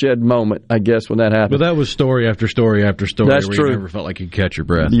watershed moment, I guess, when that happened. But that was story after story after story. That's where true. You never felt like you could catch your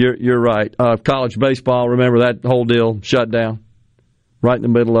breath. You're right. College baseball, remember that whole deal shut down right in the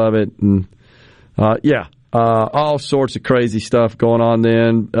middle of it, and all sorts of crazy stuff going on.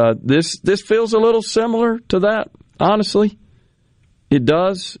 Then this feels a little similar to that. Honestly, it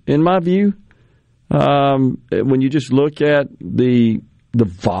does, in my view. When you just look at the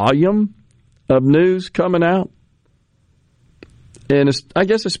volume of news coming out, and I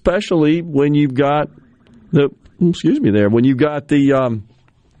guess especially when you've got the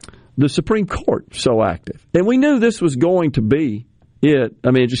Supreme Court so active, and we knew this was going to be it.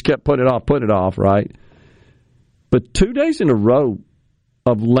 I mean, it just kept putting it off, right? But 2 days in a row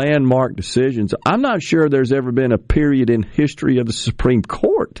of landmark decisions. I'm not sure there's ever been a period in history of the Supreme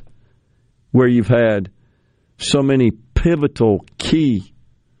Court where you've had so many pivotal, key,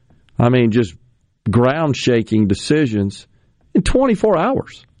 just ground-shaking decisions in 24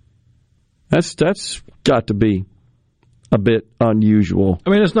 hours. That's got to be a bit unusual.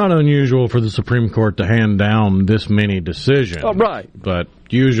 I mean, it's not unusual for the Supreme Court to hand down this many decisions. Oh, right. But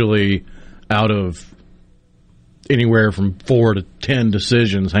usually out of anywhere from 4 to 10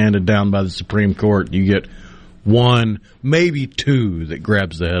 decisions handed down by the Supreme Court, you get 1, maybe 2 that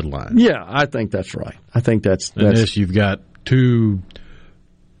grabs the headline. Yeah, I think that's right. I think that's in this, you've got 2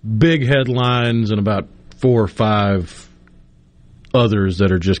 big headlines and about 4 or 5 others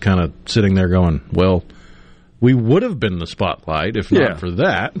that are just kind of sitting there going, well, we would have been the spotlight if not for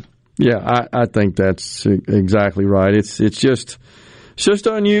that. Yeah, I think that's exactly right. It's just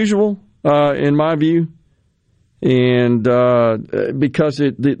unusual in my view, and because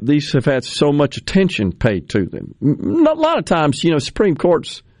these have had so much attention paid to them. A lot of times, Supreme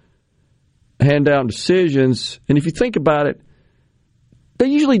Courts hand down decisions, and if you think about it, they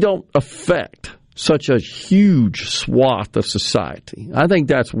usually don't affect such a huge swath of society. I think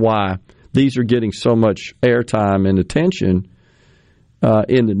that's why these are getting so much airtime and attention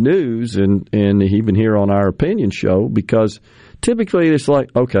in the news and even here on our opinion show, because typically it's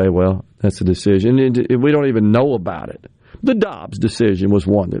like, okay, well, that's a decision, and we don't even know about it. The Dobbs decision was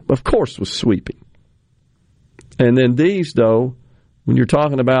one that, of course, was sweeping. And then these, though, when you're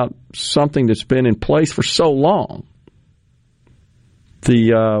talking about something that's been in place for so long,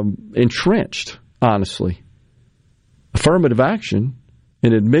 the entrenched, honestly, affirmative action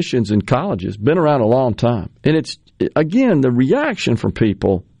in admissions in colleges been around a long time. And it's, again, the reaction from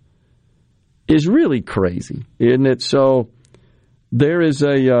people is really crazy, isn't it? So there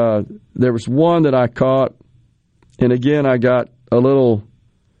was one that I caught, and again, I got a little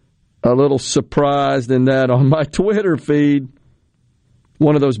surprised in that on my Twitter feed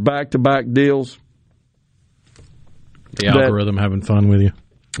one of those back-to-back deals. The algorithm having fun with you.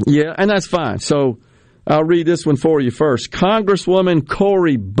 Yeah, and that's fine. So I'll read this one for you first. Congresswoman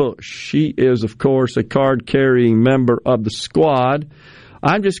Cori Bush. She is, of course, a card-carrying member of the squad.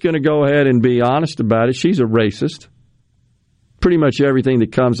 I'm just going to go ahead and be honest about it. She's a racist. Pretty much everything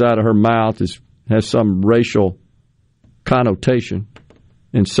that comes out of her mouth has some racial connotation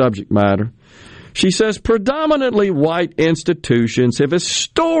and subject matter. She says predominantly white institutions have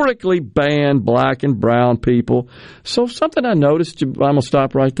historically banned black and brown people. So something I noticed, I'm going to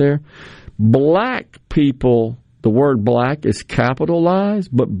stop right there. Black people, the word black is capitalized,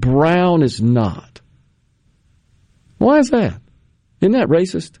 but brown is not. Why is that? Isn't that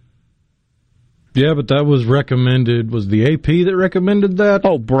racist? Yeah, but that was recommended. Was the AP that recommended that?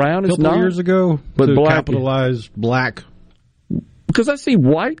 Oh, brown is not? A couple years ago. But to black, capitalize black. Because I see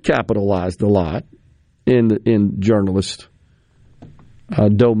white capitalized a lot in journalist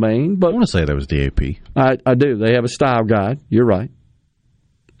domain. But I want to say that was the AP. I do. They have a style guide. You're right.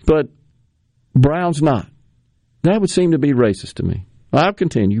 But brown's not. That would seem to be racist to me. I'll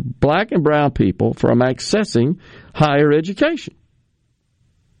continue. Black and brown people from accessing higher education.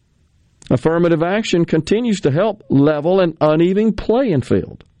 Affirmative action continues to help level an uneven playing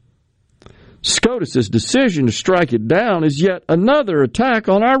field. SCOTUS's decision to strike it down is yet another attack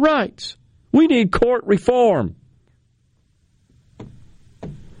on our rights. We need court reform.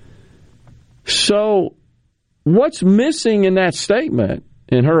 So, what's missing in that statement,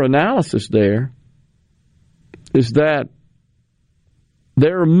 in her analysis there, is that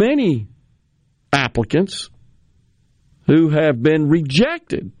there are many applicants who have been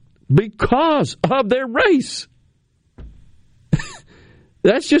rejected because of their race.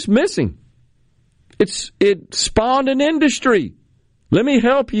 That's just missing. It spawned an industry. Let me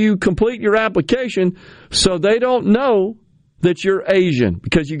help you complete your application so they don't know that you're Asian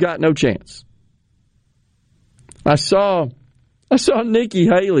because you got no chance. I saw Nikki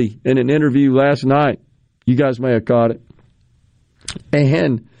Haley in an interview last night. You guys may have caught it.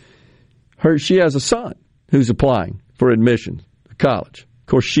 And she has a son who's applying for admission to college. Of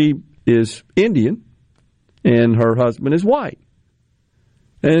course, she is Indian, and her husband is white.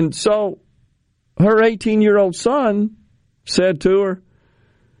 And so her 18-year-old son said to her,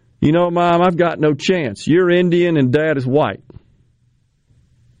 "You know, Mom, I've got no chance. You're Indian and Dad is white."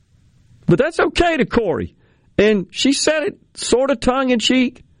 But that's okay to Cori. And she said it sort of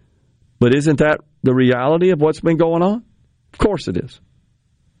tongue-in-cheek. But isn't that the reality of what's been going on? Of course it is.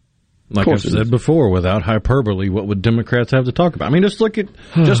 Like I've said before, without hyperbole, what would Democrats have to talk about? I mean, just look at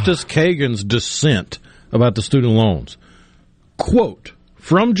Justice Kagan's dissent about the student loans. Quote,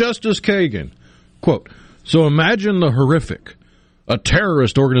 from Justice Kagan, quote, "So imagine the horrific. A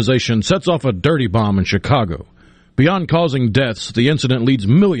terrorist organization sets off a dirty bomb in Chicago. Beyond causing deaths, the incident leads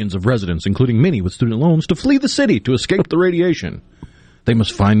millions of residents, including many with student loans, to flee the city to escape the radiation. They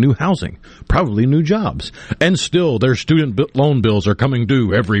must find new housing, probably new jobs, and still their student loan bills are coming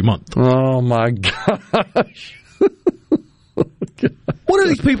due every month." Oh, my gosh. What are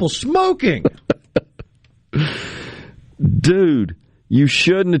these people smoking? Dude, you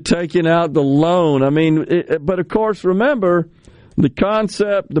shouldn't have taken out the loan. I mean, but of course, remember, the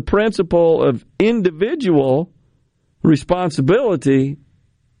concept, the principle of individual responsibility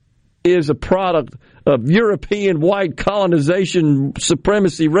is a product of European white colonization,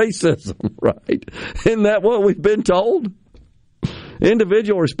 supremacy, racism, right? Isn't that what we've been told?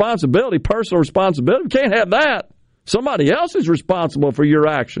 Individual responsibility, personal responsibility. We can't have that. Somebody else is responsible for your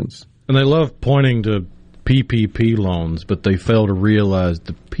actions. And they love pointing to PPP loans, but they fail to realize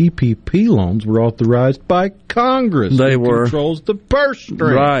the PPP loans were authorized by Congress. They were. Controls the purse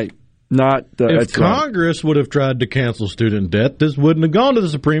string. Right. If Congress would have tried to cancel student debt, this wouldn't have gone to the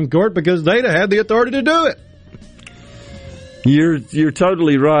Supreme Court because they'd have had the authority to do it. You're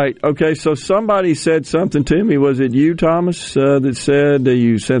totally right. Okay, so somebody said something to me. Was it you, Thomas, that said that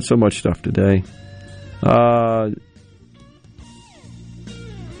you sent so much stuff today?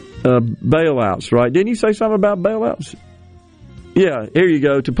 Bailouts, right? Didn't you say something about bailouts? Yeah, here you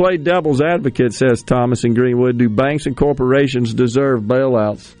go. To play devil's advocate, says Thomas in Greenwood, do banks and corporations deserve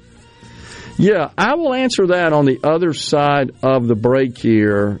bailouts? Yeah, I will answer that on the other side of the break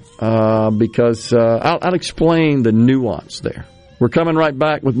here because I'll explain the nuance there. We're coming right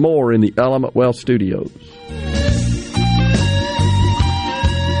back with more in the Element Wealth Studios.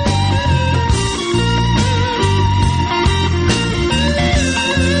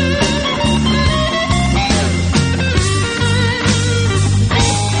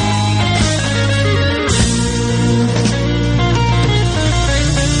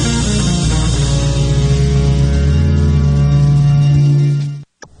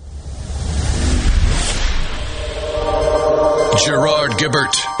 Gerard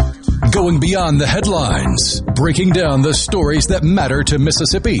Gibert. Going beyond the headlines, breaking down the stories that matter to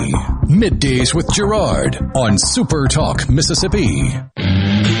Mississippi. Middays with Gerard on SuperTalk Mississippi.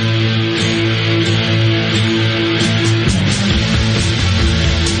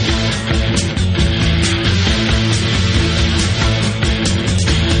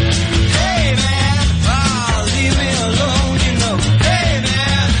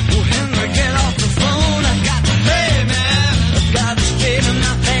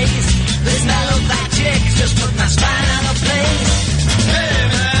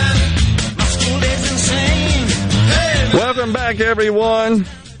 Welcome back, everyone.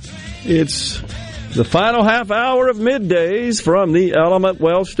 It's the final half hour of Middays from the Element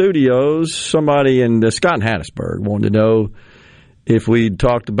Wealth Studios. Somebody in Scott in Hattiesburg wanted to know if we'd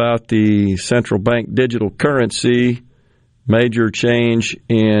talked about the central bank digital currency, major change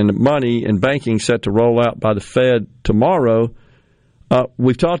in money and banking set to roll out by the Fed tomorrow.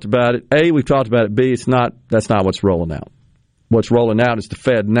 We've talked about it. A, we've talked about it. B, that's not what's rolling out. What's rolling out is the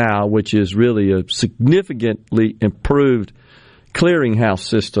Fed Now, which is really a significantly improved clearinghouse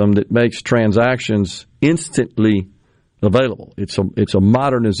system that makes transactions instantly available. It's a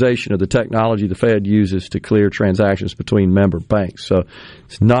modernization of the technology the Fed uses to clear transactions between member banks. So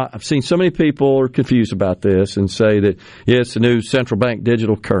it's not. I've seen so many people are confused about this and say that it's the new central bank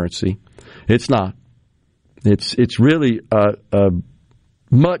digital currency. It's not. It's really a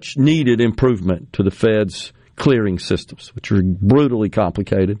much needed improvement to the Fed's clearing systems, which are brutally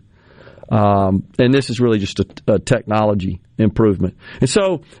complicated. And this is really just a technology improvement. And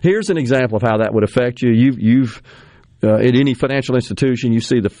so here's an example of how that would affect you. You've at any financial institution, you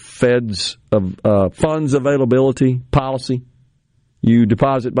see the Fed's funds availability policy. You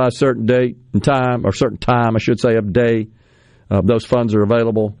deposit by a certain date and time, or certain time, I should say, of day. Those funds are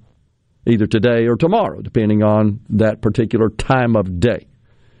available either today or tomorrow, depending on that particular time of day.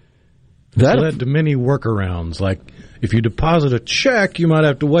 That led to many workarounds. Like if you deposit a check, you might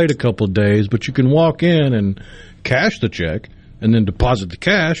have to wait a couple of days, but you can walk in and cash the check and then deposit the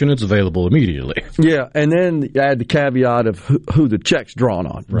cash, and it's available immediately. Yeah, and then add the caveat of who the check's drawn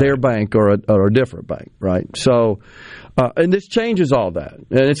on, right. Their bank or a different bank, right? So, and this changes all that.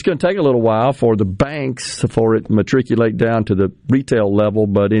 And it's going to take a little while for the banks, for it to matriculate down to the retail level,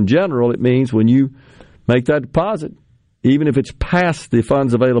 but in general, it means when you make that deposit, even if it's past the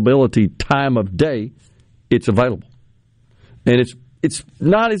funds availability time of day, it's available. And it's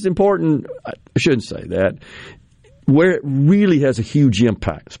not as important, I shouldn't say that, where it really has a huge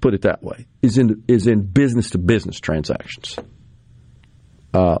impact, let's put it that way, is in business-to-business transactions.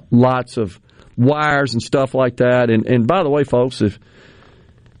 Lots of wires and stuff like that. And by the way, folks,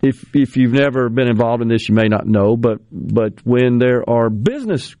 if you've never been involved in this, you may not know, but when there are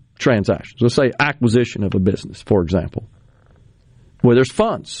business transactions, let's say acquisition of a business, for example, where there's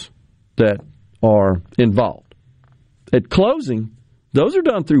funds that are involved. At closing, those are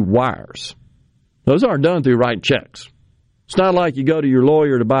done through wires. Those aren't done through writing checks. It's not like you go to your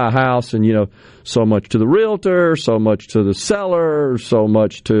lawyer to buy a house and, so much to the realtor, so much to the seller, so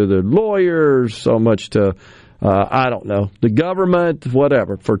much to the lawyers, so much to, the government,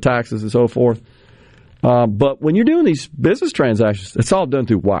 whatever, for taxes and so forth. But when you're doing these business transactions, it's all done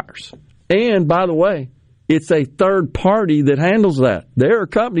through wires. And, by the way, it's a third party that handles that. There are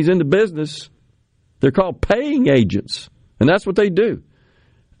companies in the business, they're called paying agents, and that's what they do.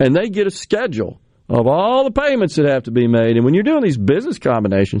 And they get a schedule of all the payments that have to be made. And when you're doing these business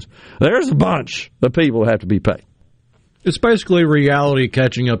combinations, there's a bunch of people that have to be paid. It's basically reality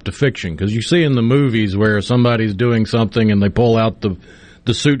catching up to fiction, because you see in the movies where somebody's doing something and they pull out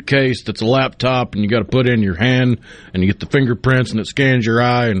the suitcase that's a laptop and you got to put in your hand and you get the fingerprints and it scans your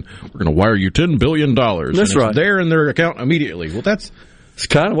eye and we're going to wire you $10 billion. That's right. It's there in their account immediately. Well, it's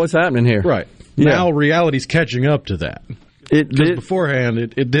kind of what's happening here. Right. Yeah. Now reality's catching up to that. Because beforehand,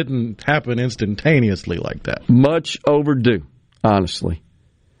 it didn't happen instantaneously like that. Much overdue, honestly.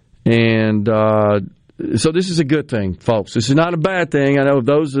 And so this is a good thing, folks. This is not a bad thing. I know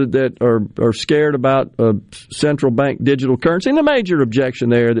those that are scared about central bank digital currency, and the major objection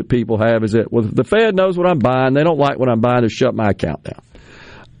there that people have is that, well, the Fed knows what I'm buying. They don't like what I'm buying. They'll shut my account down.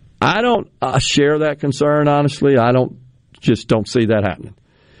 I don't share that concern, honestly. I don't see that happening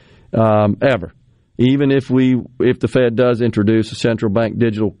ever. Even if the Fed does introduce a central bank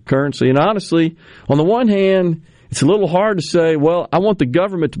digital currency. And honestly, on the one hand, it's a little hard to say, well, I want the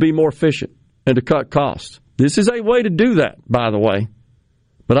government to be more efficient and to cut costs. This is a way to do that, by the way.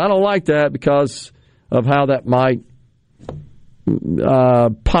 But I don't like that because of how that might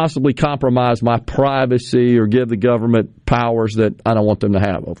possibly compromise my privacy or give the government powers that I don't want them to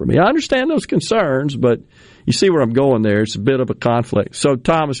have over me. I understand those concerns, but you see where I'm going there. It's a bit of a conflict. So,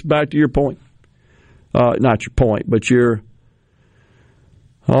 Thomas, back to your point. Not your point, but your...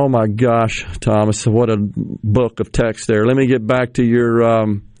 Oh, my gosh, Thomas, what a book of text there. Let me get back to your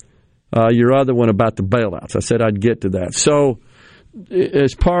other one about the bailouts. I said I'd get to that. So,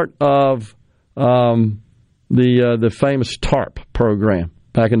 as part of the famous TARP program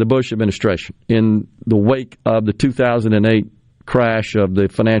back in the Bush administration, in the wake of the 2008 crash of the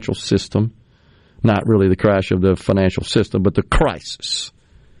financial system, not really the crash of the financial system, but the crisis,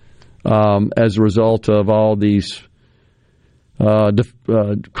 as a result of all these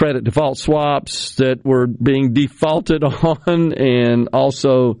credit default swaps that were being defaulted on, and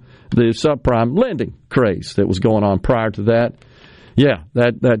also the subprime lending craze that was going on prior to that. Yeah,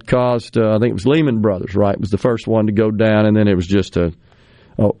 that caused, I think it was Lehman Brothers, right? It was the first one to go down, and then it was just a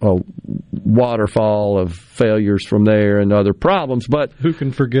waterfall of failures from there and other problems. But who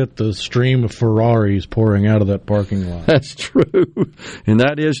can forget the stream of Ferraris pouring out of that parking lot? That's true, and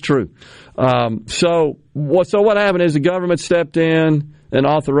that is true. So what happened is the government stepped in and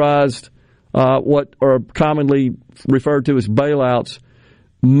authorized what are commonly referred to as bailouts,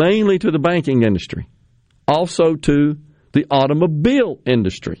 mainly to the banking industry, also to the automobile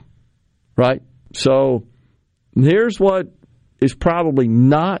industry, right? So here's what is probably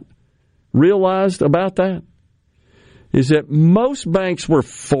not realized about that, is that most banks were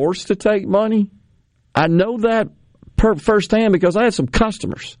forced to take money. I know that firsthand because I had some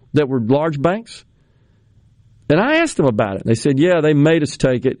customers that were large banks, and I asked them about it. They said, yeah, they made us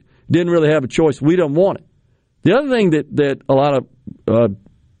take it. Didn't really have a choice. We don't want it. The other thing that a lot of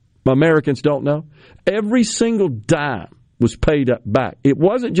Americans don't know, every single dime was paid up back. It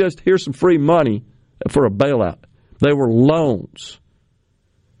wasn't just here's some free money for a bailout. They were loans,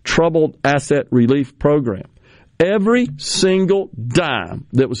 troubled asset relief program. Every single dime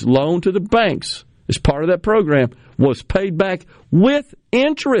that was loaned to the banks as part of that program was paid back with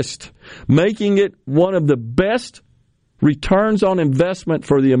interest, making it one of the best returns on investment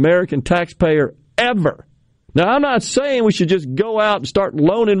for the American taxpayer ever. Now, I'm not saying we should just go out and start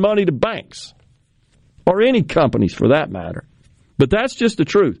loaning money to banks or any companies for that matter, but that's just the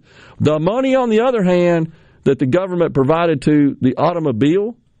truth. The money, on the other hand, that the government provided to the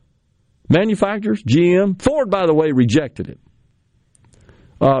automobile manufacturers, GM, Ford, by the way, rejected it.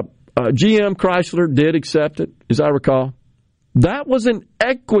 GM, Chrysler did accept it, as I recall. That was an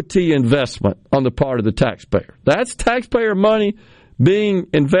equity investment on the part of the taxpayer. That's taxpayer money being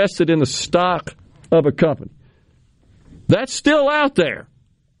invested in the stock of a company. That's still out there.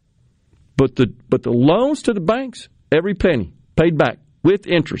 But the loans to the banks, every penny, paid back with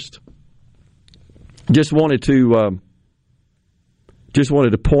interest. Just wanted to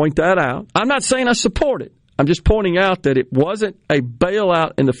point that out. I'm not saying I support it. I'm just pointing out that it wasn't a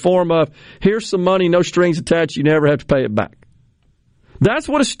bailout in the form of, here's some money, no strings attached, you never have to pay it back. That's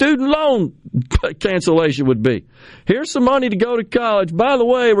what a student loan cancellation would be. Here's some money to go to college. By the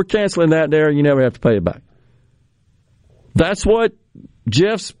way, we're canceling that there, you never have to pay it back. That's what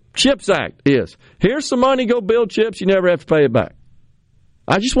Jeff's CHIPS Act is. Here's some money, go build chips, you never have to pay it back.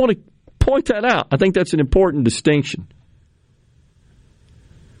 I just want to point that out. I think that's an important distinction.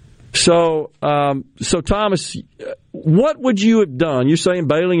 So Thomas, what would you have done? You're saying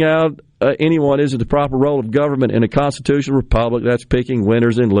bailing out anyone isn't the proper role of government in a constitutional republic. That's picking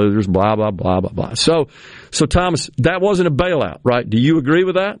winners and losers, blah, blah, blah, blah, blah. So Thomas, that wasn't a bailout, right? Do you agree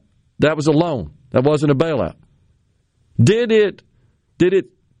with that? That was a loan. That wasn't a bailout. Did it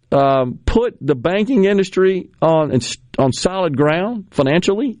put the banking industry on solid ground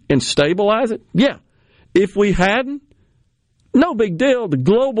financially and stabilize it? Yeah. If we hadn't, no big deal. The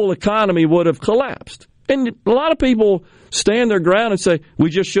global economy would have collapsed. And a lot of people stand their ground and say, we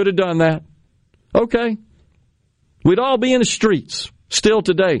just should have done that. Okay. We'd all be in the streets still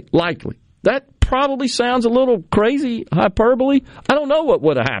today, likely. That probably sounds a little crazy, hyperbole. I don't know what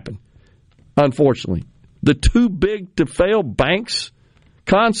would have happened, unfortunately. The too big to fail banks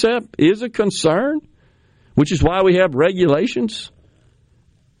concept is a concern, which is why we have regulations.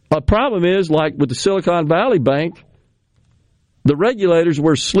 The problem is, like with the Silicon Valley Bank, the regulators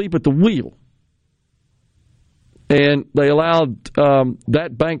were asleep at the wheel. And they allowed that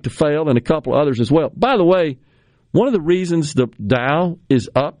bank to fail and a couple others as well. By the way, one of the reasons the Dow is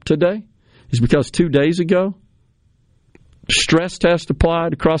up today is because 2 days ago, stress test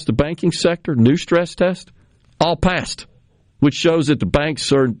applied across the banking sector, new stress test, all passed, which shows that the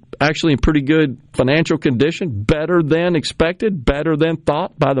banks are actually in pretty good financial condition, better than expected, better than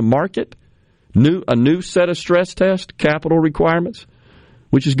thought by the market. a new set of stress test capital requirements,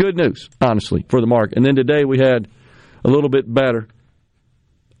 which is good news, honestly, for the market. And then today we had a little bit better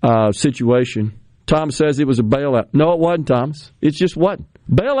situation. Thomas says it was a bailout. No, it wasn't, Thomas. It just wasn't.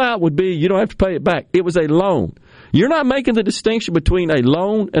 Bailout would be you don't have to pay it back. It was a loan. You're not making the distinction between a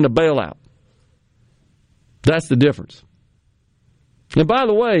loan and a bailout. That's the difference. And by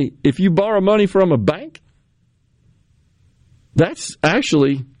the way, if you borrow money from a bank, that's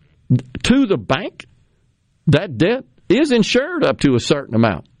actually to the bank. That debt is insured up to a certain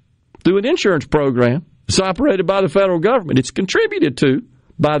amount through an insurance program. It's operated by the federal government. It's contributed to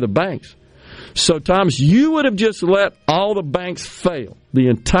by the banks. So, Thomas, you would have just let all the banks fail, the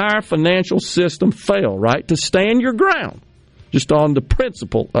entire financial system fail, right, to stand your ground, just on the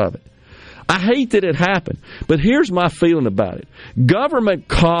principle of it. I hate that it happened, but here's my feeling about it. Government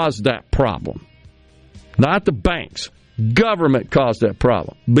caused that problem, not the banks. Government caused that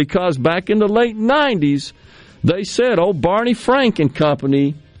problem because back in the late 90s, they said, Barney Frank and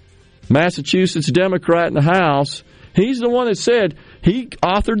Company, Massachusetts Democrat in the House, he's the one that said, he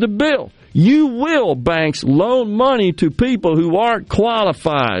authored the bill. You will, banks, loan money to people who aren't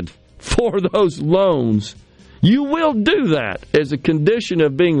qualified for those loans. You will do that as a condition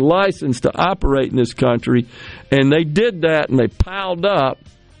of being licensed to operate in this country. And they did that, and they piled up,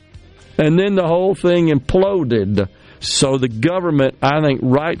 and then the whole thing imploded. So the government, I think,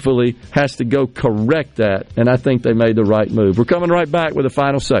 rightfully has to go correct that, and I think they made the right move. We're coming right back with a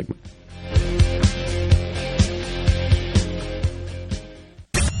final segment.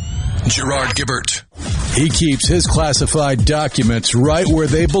 Gerard Gibert. He keeps his classified documents right where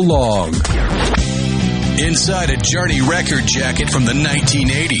they belong. Inside a Journey record jacket from the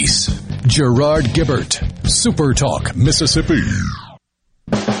 1980s. Gerard Gibert, SuperTalk Mississippi.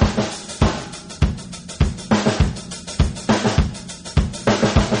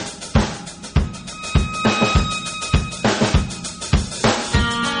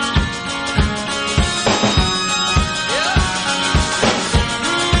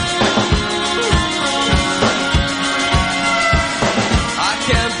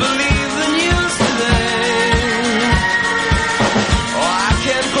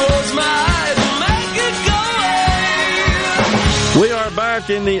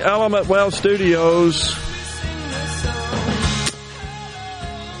 In the Element Well Studios.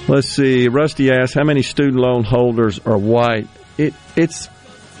 Let's see. Rusty asks, how many student loan holders are white?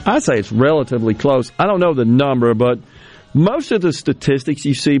 I'd say it's relatively close. I don't know the number, but most of the statistics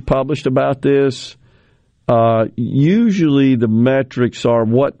you see published about this, usually the metrics are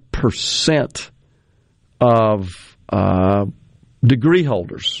what percent of degree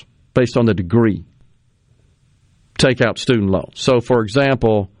holders, based on the degree, take out student loans. So, for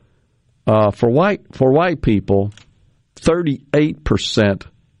example, for white people, 38%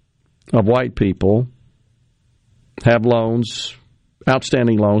 of white people have loans,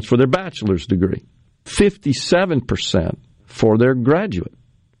 outstanding loans for their bachelor's degree. 57% for their graduate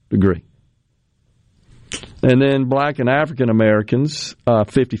degree. And then black and African Americans,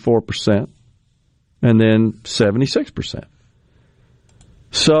 54%, and then 76%.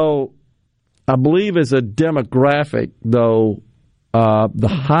 So, I believe as a demographic, though, the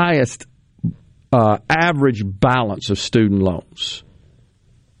highest average balance of student loans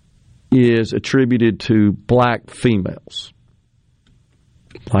is attributed to black females.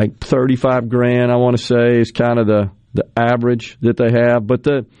 Like $35,000, I want to say, is kind of the average that they have. But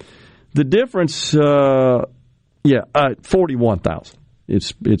the difference, $41,000.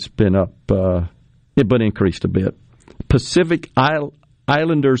 It's been up, but increased a bit. Pacific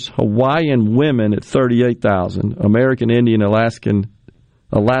Islanders, Hawaiian women at 38,000, American Indian, Alaska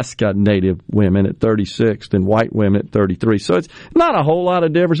Native women at 36, and white women at 33. So it's not a whole lot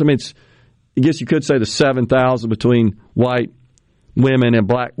of difference. I mean, I guess you could say the 7,000 between white women and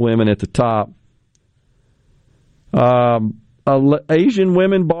black women at the top. Asian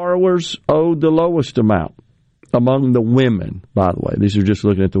women borrowers owed the lowest amount among the women, by the way. These are just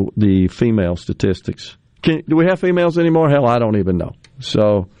looking at the female statistics. Do we have females anymore? Hell, I don't even know.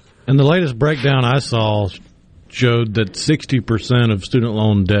 So, and the latest breakdown I saw showed that 60% of student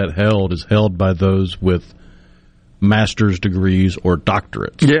loan debt held is held by those with master's degrees or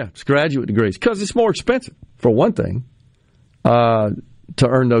doctorates. Yeah, it's graduate degrees because it's more expensive, for one thing, to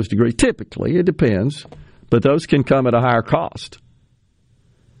earn those degrees. Typically, it depends, but those can come at a higher cost.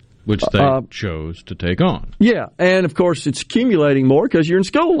 Which they chose to take on. Yeah, and of course it's accumulating more because you're in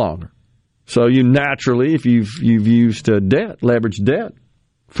school longer. So you naturally, if you've used leveraged debt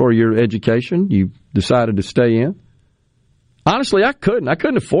for your education, you decided to stay in. Honestly, I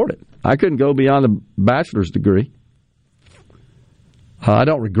couldn't afford it. I couldn't go beyond the bachelor's degree. I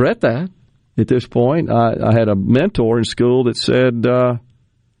don't regret that. at this point. I had a mentor in school that said,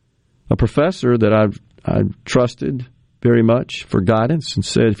 a professor that I trusted very much for guidance, and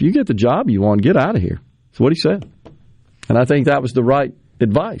said, if you get the job you want, get out of here. That's what he said. And I think that was the right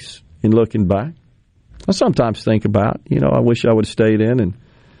advice in looking back. I sometimes think about, I wish I would have stayed in and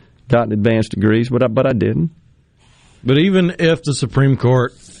gotten advanced degrees, but I didn't. But even if the Supreme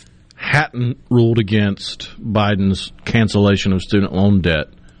Court hadn't ruled against Biden's cancellation of student loan debt,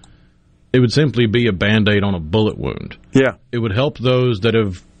 it would simply be a Band-Aid on a bullet wound. Yeah. It would help those that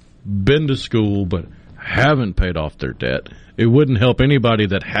have been to school but haven't paid off their debt. It wouldn't help anybody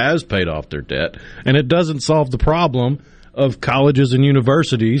that has paid off their debt. And it doesn't solve the problem of colleges and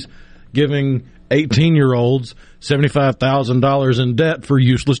universities giving 18-year-olds $75,000 in debt for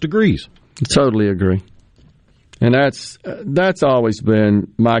useless degrees. Totally agree. And that's always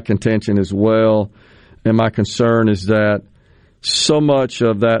been my contention as well. And my concern is that so much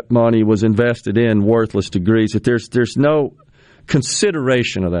of that money was invested in worthless degrees that there's no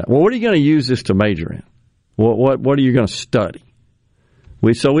consideration of that. Well, what are you going to use this to major in? What are you going to study?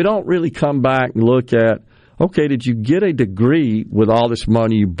 So we don't really come back and look at, okay, did you get a degree with all this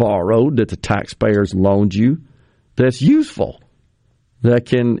money you borrowed that the taxpayers loaned you that's useful, that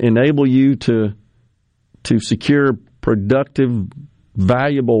can enable you to secure productive,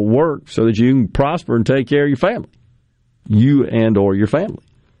 valuable work so that you can prosper and take care of your family, you and or your family?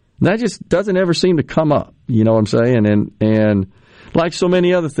 That just doesn't ever seem to come up, you know what I'm saying? And like so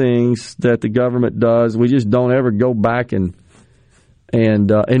many other things that the government does, we just don't ever go back and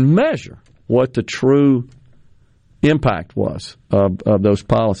measure what the true impact was of those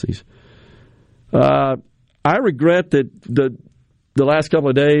policies. I regret that the last couple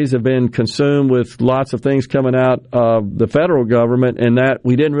of days have been consumed with lots of things coming out of the federal government, and that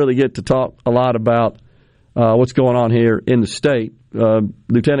we didn't really get to talk a lot about what's going on here in the state.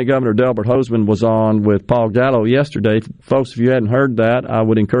 Lieutenant Governor Delbert Hosemann was on with Paul Gallo yesterday. Folks, if you hadn't heard that, I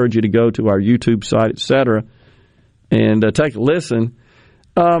would encourage you to go to our YouTube site, etc., and take a listen.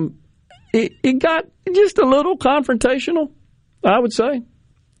 It got just a little confrontational, I would say.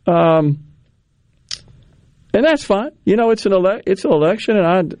 And that's fine. It's an election, and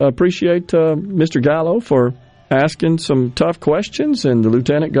I appreciate Mr. Gallo for asking some tough questions, and the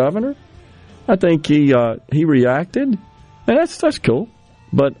lieutenant governor. I think he reacted, and that's cool.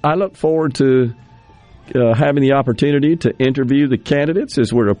 But I look forward to having the opportunity to interview the candidates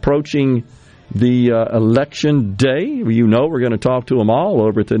as we're approaching the election day. We're going to talk to them all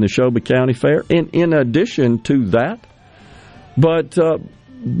over at the Neshoba County Fair. In addition to that, but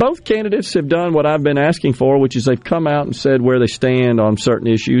both candidates have done what I've been asking for, which is they've come out and said where they stand on certain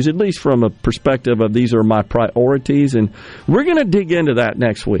issues, at least from a perspective of these are my priorities. And we're going to dig into that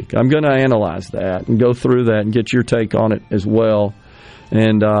next week. I'm going to analyze that and go through that and get your take on it as well.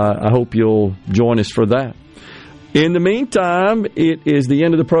 And I hope you'll join us for that. In the meantime, it is the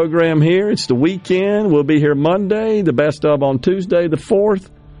end of the program here. It's the weekend. We'll be here Monday, the best of on Tuesday, the 4th.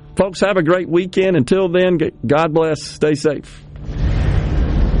 Folks, have a great weekend. Until then, God bless. Stay safe.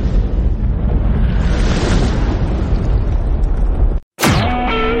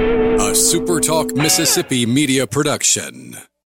 A SuperTalk Mississippi Media production.